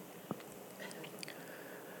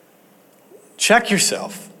 Check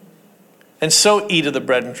yourself And so eat of the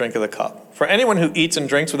bread and drink of the cup. For anyone who eats and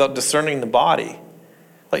drinks without discerning the body,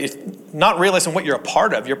 like not realizing what you're a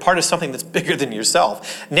part of, you're part of something that's bigger than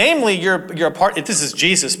yourself. Namely, you're a part, if this is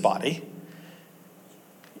Jesus' body,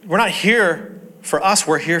 we're not here for us,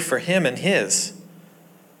 we're here for him and his.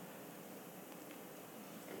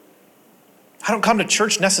 I don't come to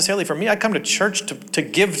church necessarily for me. I come to church to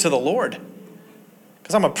give to the Lord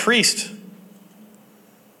because I'm a priest.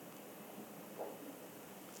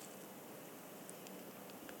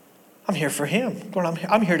 I'm here for him. Lord,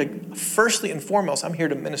 I'm here to, firstly and foremost, I'm here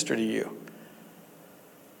to minister to you.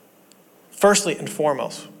 Firstly and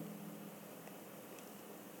foremost.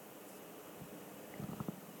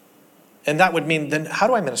 And that would mean, then how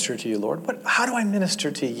do I minister to you, Lord? How do I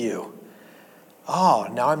minister to you? Oh,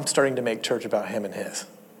 now I'm starting to make church about him and his.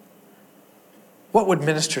 What would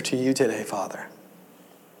minister to you today, Father?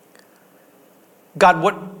 God,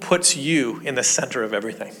 what puts you in the center of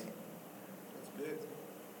everything?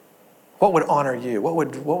 What would honor you? What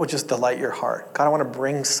would just delight your heart? God, I want to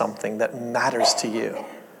bring something that matters to you.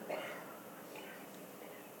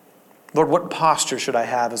 Lord, what posture should I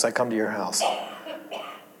have as I come to your house?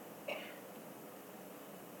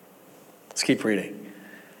 Let's keep reading.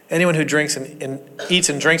 Anyone who drinks and eats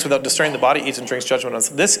and drinks without discerning the body eats and drinks judgment on us.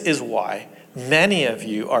 This is why many of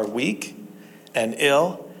you are weak and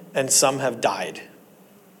ill, and some have died.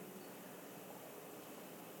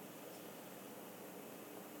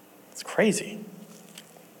 It's crazy.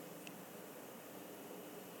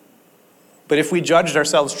 But if we judged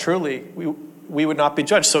ourselves truly, we would not be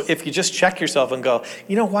judged. So if you just check yourself and go,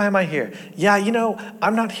 why am I here? Yeah,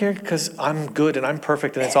 I'm not here because I'm good and I'm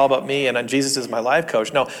perfect and it's all about me and Jesus is my life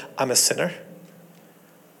coach. No, I'm a sinner.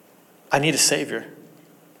 I need a Savior.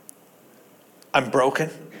 I'm broken.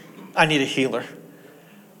 I need a healer.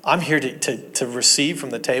 I'm here to receive from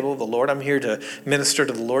the table of the Lord. I'm here to minister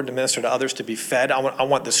to the Lord, to minister to others, to be fed. I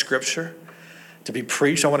want the scripture to be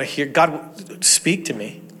preached. I want to hear God speak to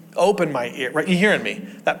me. Open my ear. Right? You hearing me?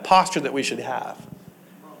 That posture that we should have.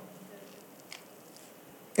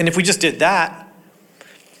 And if we just did that,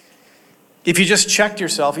 if you just checked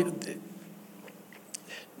yourself, do you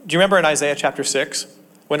remember in Isaiah chapter 6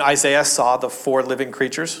 when Isaiah saw the 4 living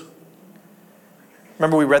creatures?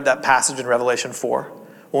 Remember we read that passage in Revelation 4?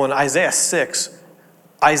 Well, in Isaiah 6,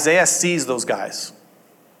 Isaiah sees those guys.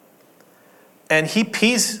 And he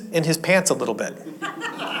pees in his pants a little bit.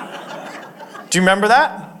 Do you remember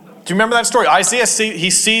that? Do you remember that story? Isaiah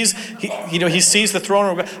sees the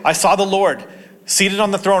throne. I saw the Lord seated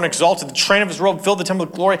on the throne, exalted. The train of his robe filled the temple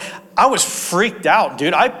with glory. I was freaked out,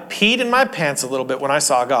 dude. I peed in my pants a little bit when I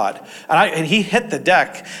saw God. And he hit the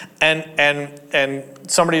deck. And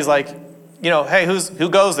somebody's like, hey, who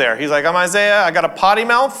goes there? He's like, I'm Isaiah. I got a potty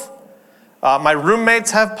mouth. My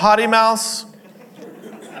roommates have potty mouths.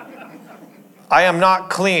 I am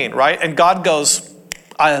not clean, right? And God goes,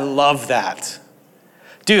 I love that.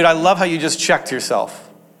 Dude, I love how you just checked yourself.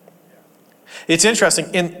 It's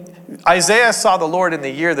interesting. Isaiah saw the Lord in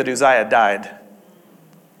the year that Uzziah died.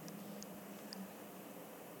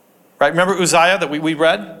 Right? Remember Uzziah that we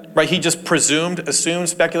read? Right? He just assumed,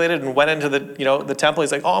 speculated, and went into the temple.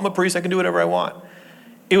 He's like, I'm a priest. I can do whatever I want.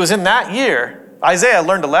 It was in that year, Isaiah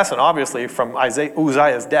learned a lesson, obviously, from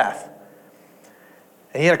Uzziah's death.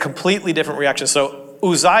 And he had a completely different reaction. So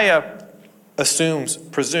Uzziah assumes,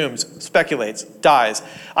 presumes, speculates, dies.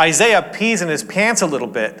 Isaiah pees in his pants a little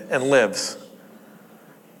bit and lives.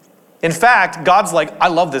 In fact, God's like, I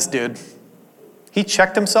love this dude. He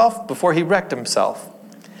checked himself before he wrecked himself.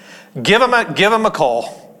 Give him a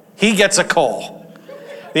coal. He gets a coal.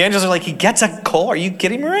 The angels are like, he gets a coal? Are you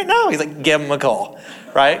kidding me right now? He's like, give him a coal,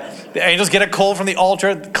 right? The angels get a coal from the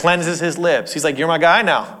altar, cleanses his lips. He's like, you're my guy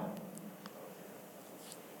now.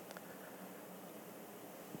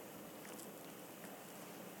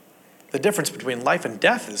 The difference between life and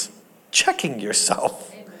death is checking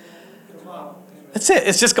yourself. That's it.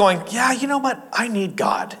 It's just going, yeah, you know what? I need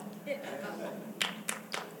God.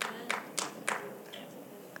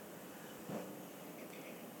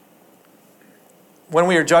 When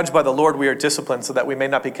we are judged by the Lord, we are disciplined so that we may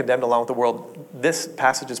not be condemned along with the world. This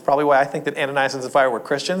passage is probably why I think that Ananias and Sapphira were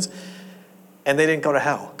Christians and they didn't go to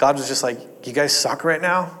hell. God was just like, you guys suck right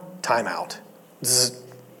now? Time out.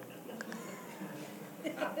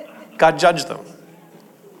 God judged them.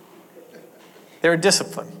 They were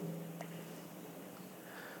disciplined.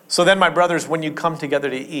 So then, my brothers, when you come together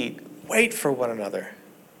to eat, wait for one another.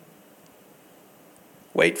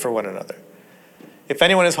 Wait for one another. If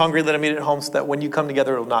anyone is hungry, let him eat at home, so that when you come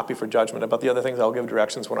together, it will not be for judgment. About the other things, I'll give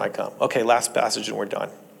directions when I come. Okay, last passage and we're done.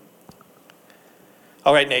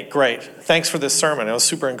 All right, Nate, great. Thanks for this sermon. It was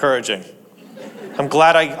super encouraging. I'm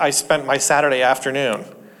glad I spent my Saturday afternoon.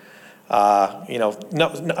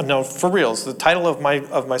 No, for reals. The title of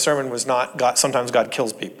my sermon was not God, Sometimes God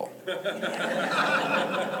Kills People.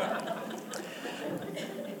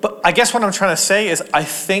 But I guess what I'm trying to say is I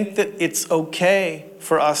think that it's okay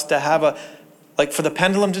for us to have for the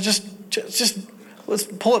pendulum to just let's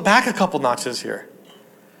pull it back a couple notches here.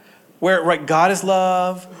 Where, right, God is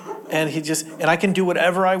love, and I can do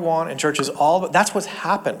whatever I want, and church is all, but that's what's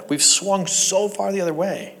happened. We've swung so far the other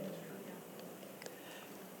way.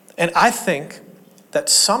 And I think that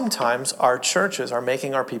sometimes our churches are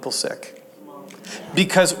making our people sick.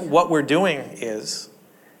 Because what we're doing is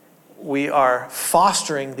we are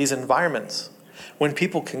fostering these environments when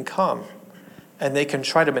people can come and they can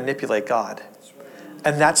try to manipulate God.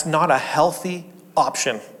 And that's not a healthy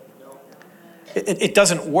option. It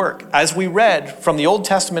doesn't work. As we read from the Old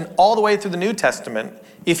Testament all the way through the New Testament,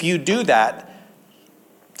 if you do that,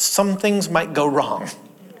 some things might go wrong.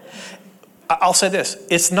 I'll say this,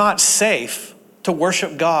 it's not safe to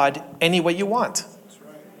worship God any way you want.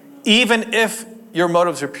 Even if your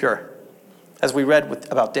motives are pure, as we read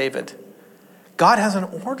about David. God has an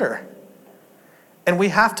order. And we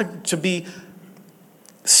have to be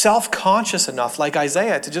self-conscious enough, like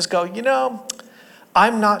Isaiah, to just go,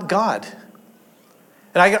 I'm not God.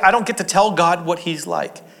 And I don't get to tell God what he's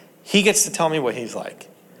like. He gets to tell me what he's like.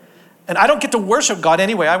 And I don't get to worship God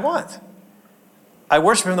any way I want. I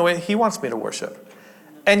worship him the way he wants me to worship.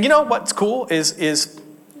 And you know what's cool is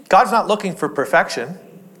God's not looking for perfection.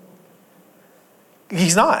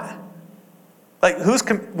 He's not. Like, who's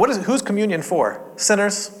communion for?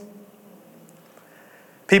 Sinners?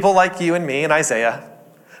 People like you and me and Isaiah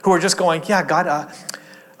who are just going, yeah, God,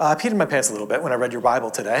 I peed in my pants a little bit when I read your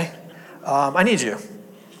Bible today. I need you.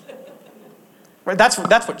 Right? That's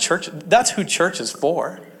who church is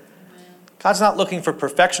for. God's not looking for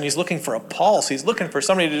perfection. He's looking for a pulse. He's looking for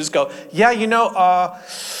somebody to just go, yeah,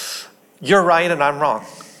 you're right and I'm wrong.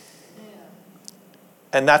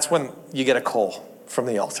 And that's when you get a call from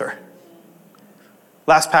the altar.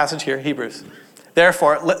 Last passage here, Hebrews.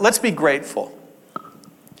 Therefore, let's be grateful.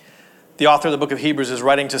 The author of the book of Hebrews is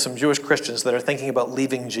writing to some Jewish Christians that are thinking about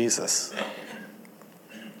leaving Jesus.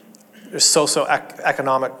 There's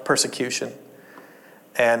socio-economic persecution.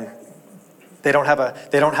 And they don't have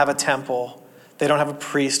a temple. They don't have a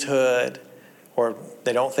priesthood, or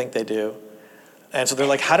they don't think they do. And so they're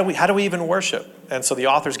like, how do we even worship? And so the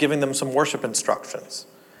author's giving them some worship instructions.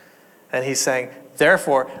 And he's saying,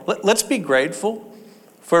 therefore, let's be grateful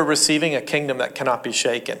for receiving a kingdom that cannot be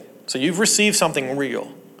shaken. So you've received something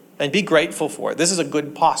real, and be grateful for it. This is a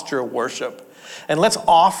good posture of worship. And let's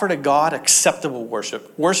offer to God acceptable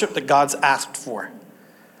worship that God's asked for.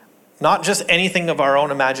 Not just anything of our own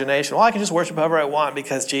imagination. Well, I can just worship however I want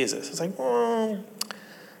because Jesus. It's like,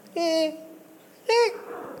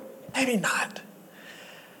 maybe not.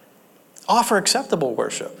 Offer acceptable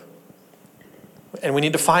worship. And we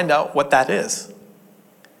need to find out what that is.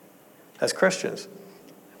 As Christians,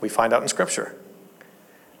 we find out in Scripture.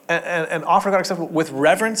 And offer God acceptable with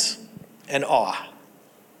reverence and awe.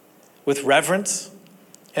 With reverence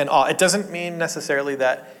and awe. It doesn't mean necessarily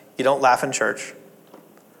that you don't laugh in church.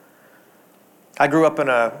 I grew up in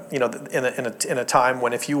a time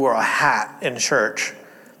when if you wore a hat in church,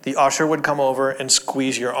 the usher would come over and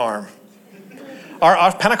squeeze your arm.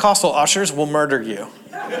 Our Pentecostal ushers will murder you.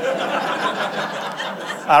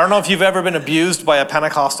 I don't know if you've ever been abused by a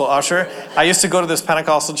Pentecostal usher. I used to go to this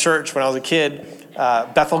Pentecostal church when I was a kid,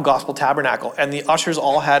 Bethel Gospel Tabernacle, and the ushers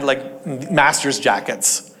all had master's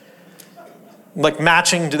jackets.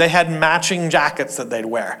 They had matching jackets that they'd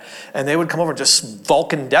wear. And they would come over and just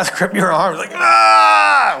Vulcan death grip your arms, take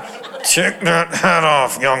that hat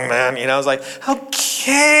off, young man. I was like,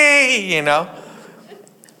 okay,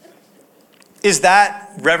 Is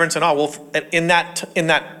that reverence and awe? Well, in that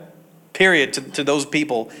period, to those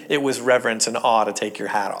people, it was reverence and awe to take your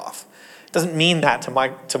hat off. It doesn't mean that to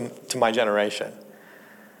my generation.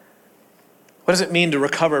 What does it mean to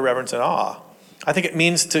recover reverence and awe? I think it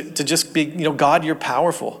means to just be, God, you're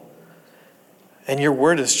powerful. And your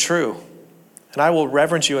word is true. And I will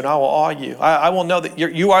reverence you and I will awe you. I will know that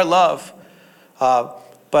you are love.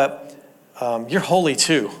 But you're holy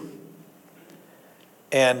too.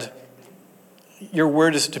 And your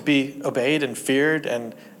word is to be obeyed and feared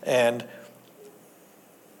and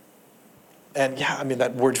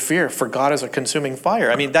that word fear, for God is a consuming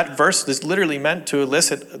fire. That verse is literally meant to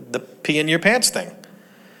elicit the pee in your pants thing.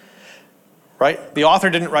 Right? The author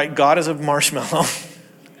didn't write God is a marshmallow.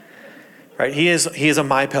 Right? He is a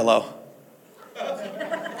MyPillow.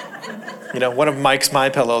 One of Mike's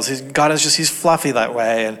MyPillows. He's fluffy that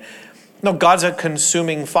way. And no, God's a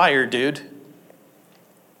consuming fire, dude.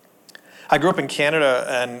 I grew up in Canada,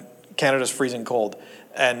 and Canada's freezing cold,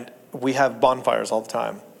 and we have bonfires all the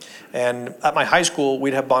time. And at my high school,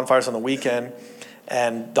 we'd have bonfires on the weekend,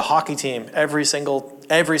 and the hockey team, every single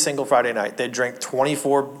Friday night, they'd drink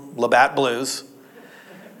 24 Labatt Blues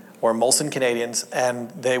or Molson Canadians, and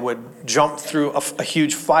they would jump through a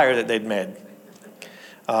huge fire that they'd made.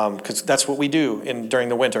 Because that's what we do during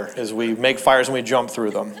the winter, is we make fires and we jump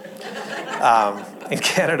through them in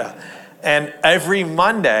Canada. And every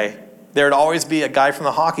Monday, there'd always be a guy from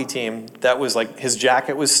the hockey team that was like, his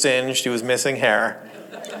jacket was singed, he was missing hair.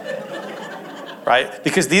 Right?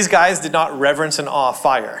 Because these guys did not reverence and awe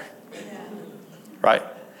fire. Right?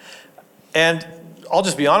 And I'll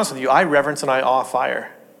just be honest with you, I reverence and I awe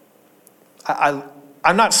fire.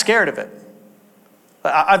 I'm not scared of it.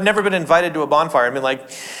 I've never been invited to a bonfire and been like,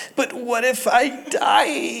 but what if I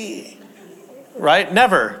die? Right?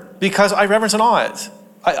 Never. Because I reverence and awe it.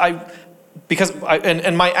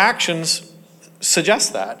 And my actions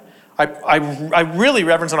suggest that. I really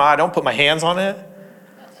reverence and awe. I don't put my hands on it.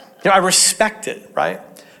 I respect it, right?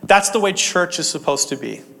 That's the way church is supposed to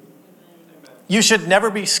be. You should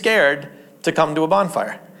never be scared to come to a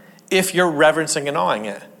bonfire if you're reverencing and awing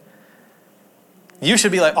it. You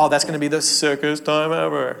should be like, oh, that's going to be the sickest time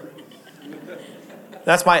ever.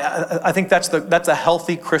 I think that's a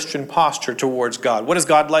healthy Christian posture towards God. What is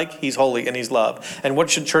God like? He's holy and he's love. And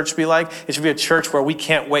what should church be like? It should be a church where we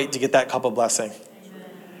can't wait to get that cup of blessing.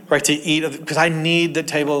 Right, to eat, because I need the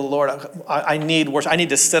table of the Lord. I need worship. I need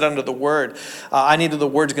to sit under the word. I need what the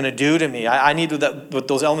word's going to do to me. I need what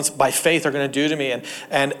those elements by faith are going to do to me. And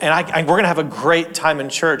we're going to have a great time in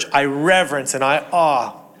church. I reverence and I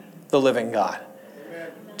awe the living God.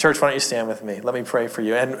 Amen. Church, why don't you stand with me? Let me pray for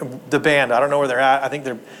you. And the band, I don't know where they're at. I think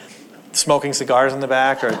they're smoking cigars in the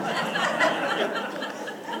back or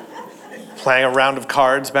playing a round of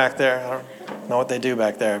cards back there. I don't know what they do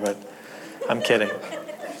back there, but I'm kidding.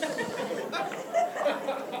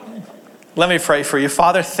 Let me pray for you.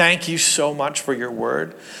 Father, thank you so much for your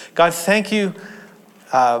word. God, thank you.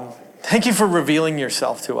 Thank you for revealing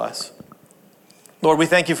yourself to us. Lord, we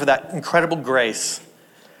thank you for that incredible grace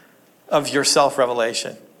of your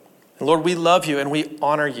self-revelation. And Lord, we love you and we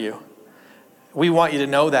honor you. We want you to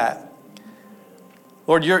know that.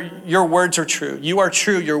 Lord, your words are true. You are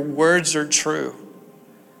true. Your words are true.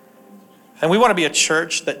 And we want to be a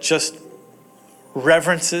church that just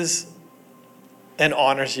reverences and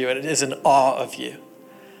honors you, and it is in awe of you.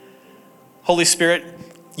 Holy Spirit,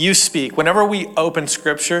 you speak. Whenever we open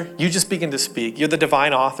Scripture, you just begin to speak. You're the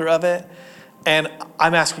divine author of it. And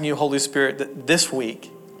I'm asking you, Holy Spirit, that this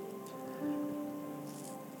week,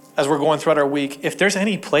 as we're going throughout our week, if there's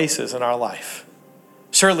any places in our life,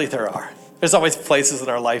 surely there are. There's always places in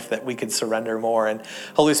our life that we could surrender more. And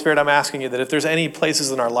Holy Spirit, I'm asking you that if there's any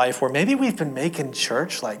places in our life where maybe we've been making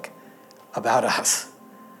church like about us,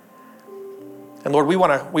 and Lord, we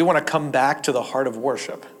want to come back to the heart of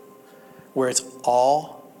worship where it's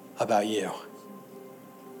all about you.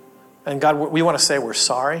 And God, we want to say we're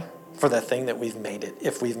sorry for the thing that we've made it,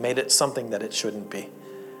 if we've made it something that it shouldn't be.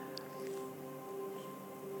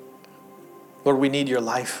 Lord, we need your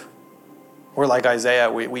life. We're like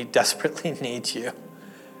Isaiah. We desperately need you.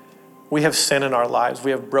 We have sin in our lives. We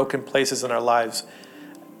have broken places in our lives.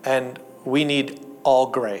 And we need all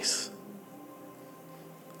grace.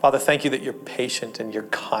 Father, thank you that you're patient and you're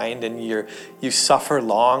kind and you suffer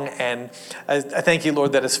long. And I thank you,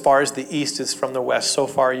 Lord, that as far as the east is from the west, so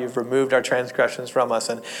far you've removed our transgressions from us.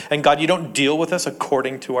 And God, you don't deal with us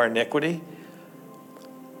according to our iniquity.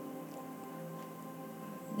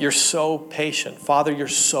 You're so patient. Father, you're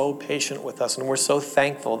so patient with us. And we're so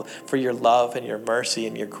thankful for your love and your mercy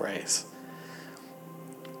and your grace.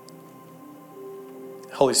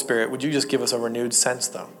 Holy Spirit, would you just give us a renewed sense,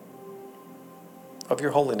 though, of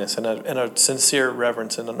your holiness and a sincere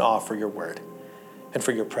reverence and an awe for your word and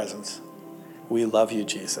for your presence. We love you,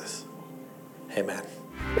 Jesus. Amen.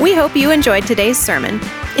 We hope you enjoyed today's sermon.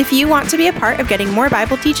 If you want to be a part of getting more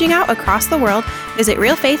Bible teaching out across the world, visit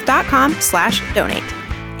realfaith.com/donate.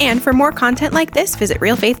 And for more content like this, visit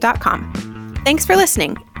realfaith.com. Thanks for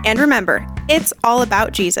listening. And remember, it's all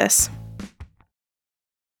about Jesus.